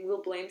did, they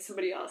will blame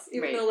somebody else.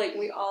 Even though, like,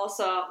 we all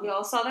saw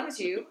that was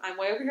you. I'm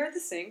way over here at the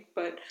sink,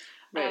 but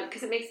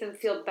because it makes them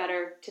feel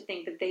better to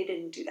think that they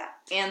didn't do that.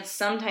 And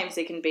sometimes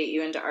they can bait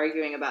you into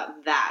arguing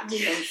about that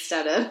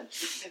instead of...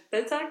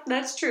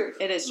 That's true.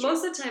 It is true.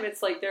 Most of the time,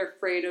 it's like they're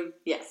afraid of...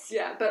 Yes.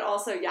 Yeah, but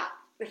also,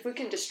 if we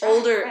can distract...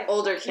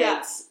 Older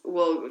kids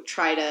will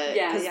try to...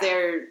 Because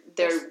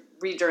their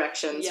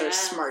redirections are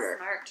smarter.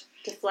 Smart.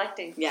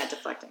 Deflecting. Yeah,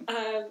 deflecting.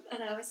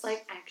 And I was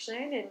like, actually,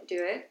 I didn't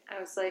do it. I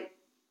was like,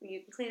 you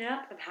can clean it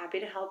up. I'm happy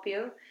to help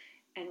you.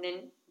 And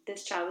then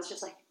this child was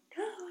just like,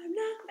 no, I'm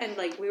not. And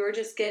like, we were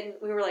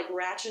like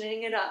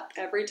ratcheting it up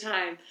every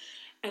time.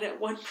 And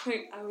at one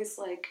point I was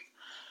like,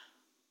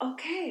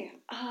 okay,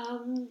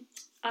 I'm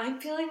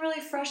feeling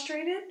really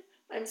frustrated.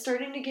 I'm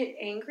starting to get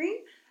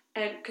angry.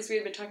 And because we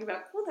had been talking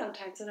about cool down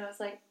times, and I was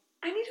like,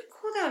 I need a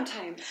cool down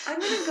time. I'm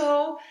going to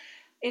go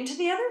into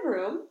the other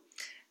room.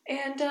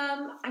 And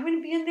I'm going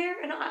to be in there,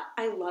 and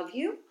I love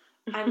you.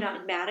 I'm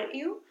not mad at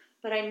you,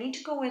 but I need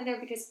to go in there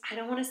because I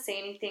don't want to say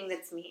anything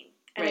that's mean.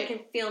 And I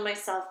can feel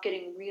myself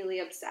getting really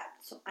upset.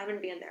 So I'm going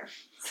to be in there.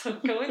 So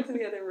I go into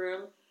the other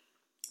room,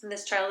 and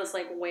this child is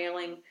like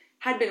wailing,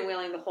 had been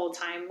wailing the whole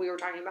time we were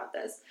talking about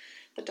this.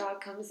 The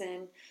dog comes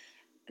in,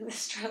 and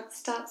this child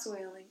stops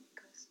wailing and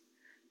goes,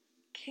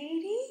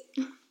 Katie?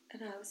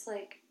 And I was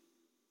like,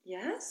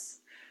 yes?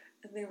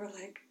 And they were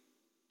like,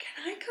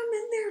 can I come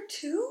in there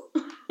too?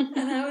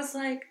 And I was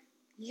like,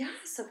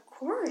 yes, of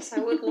course. I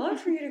would love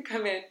for you to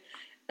come in.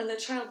 And the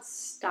child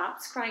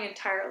stops crying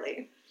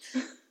entirely,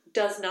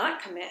 does not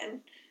come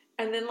in.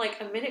 And then like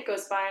a minute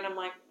goes by and I'm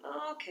like,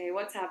 oh, okay,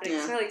 what's happening?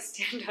 So I like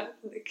stand up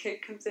and the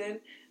kid comes in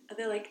and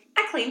they're like,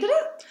 I cleaned it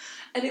up.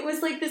 And it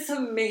was like this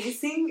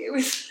amazing, it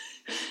was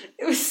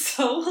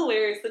so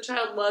hilarious. The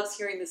child loves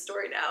hearing the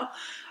story now.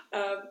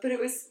 But it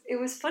was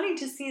funny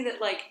to see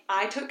that like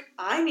I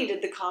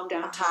needed the calm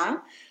down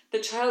time. The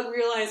child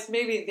realized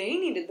maybe they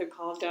needed the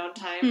calm down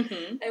time.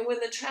 And when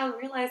the child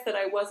realized that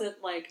I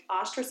wasn't, like,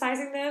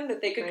 ostracizing them, that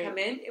they could come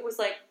in, it was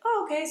like,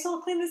 oh, okay, so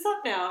I'll clean this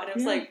up now. And I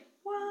was like,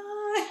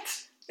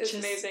 what? It was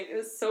amazing. It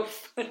was so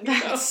fun.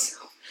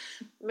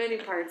 Many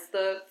parts.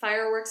 The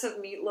fireworks of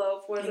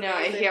Meatloaf was amazing.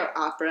 I hear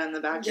opera in the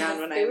background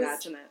when I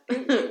imagine it.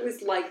 It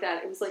was like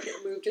that. It was like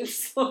it moved in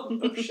slow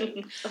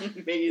motion.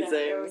 Amazing.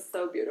 Yeah, it was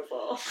so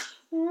beautiful.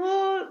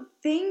 Well,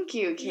 thank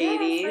you, Katie. Yeah,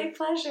 it's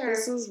my pleasure.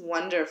 This was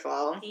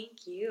wonderful.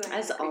 Thank you.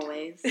 As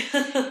always.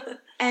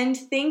 And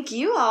thank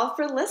you all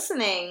for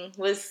listening.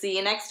 We'll see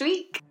you next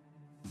week.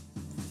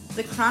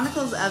 The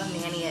Chronicles of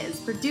Nania is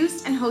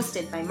produced and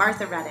hosted by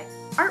Martha Reddick.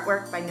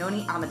 Artwork by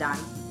Noni Amadan.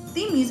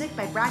 Theme music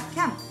by Brad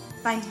Kemp.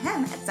 Find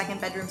him at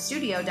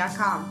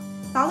secondbedroomstudio.com.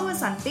 Follow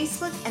us on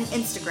Facebook and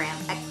Instagram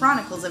at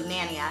Chronicles of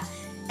Nania,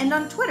 and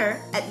on Twitter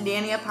at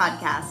Nania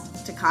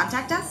Podcast. To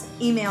contact us,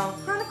 email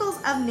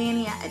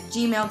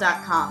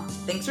chroniclesofnania@gmail.com.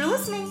 Thanks for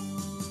listening.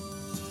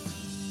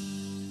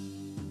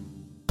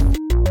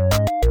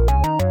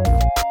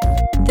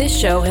 This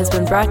show has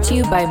been brought to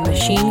you by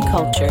Machine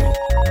Culture.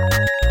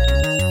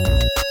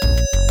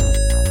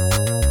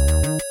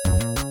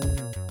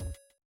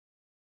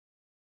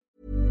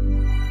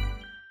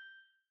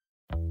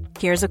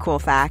 Here's a cool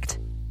fact.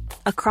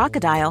 A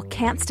crocodile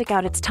can't stick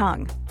out its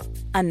tongue.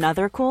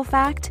 Another cool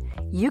fact,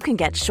 you can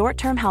get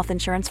short-term health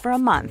insurance for a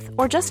month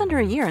or just under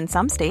a year in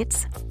some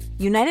states.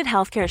 United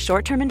Healthcare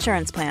short-term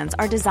insurance plans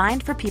are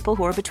designed for people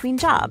who are between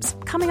jobs,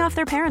 coming off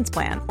their parents'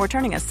 plan, or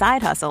turning a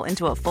side hustle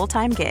into a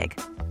full-time gig.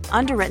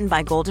 Underwritten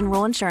by Golden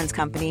Rule Insurance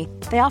Company,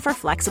 they offer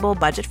flexible,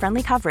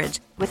 budget-friendly coverage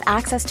with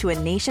access to a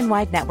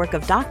nationwide network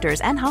of doctors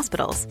and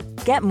hospitals.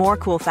 Get more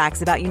cool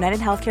facts about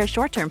United Healthcare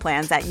short-term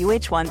plans at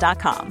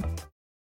uh1.com.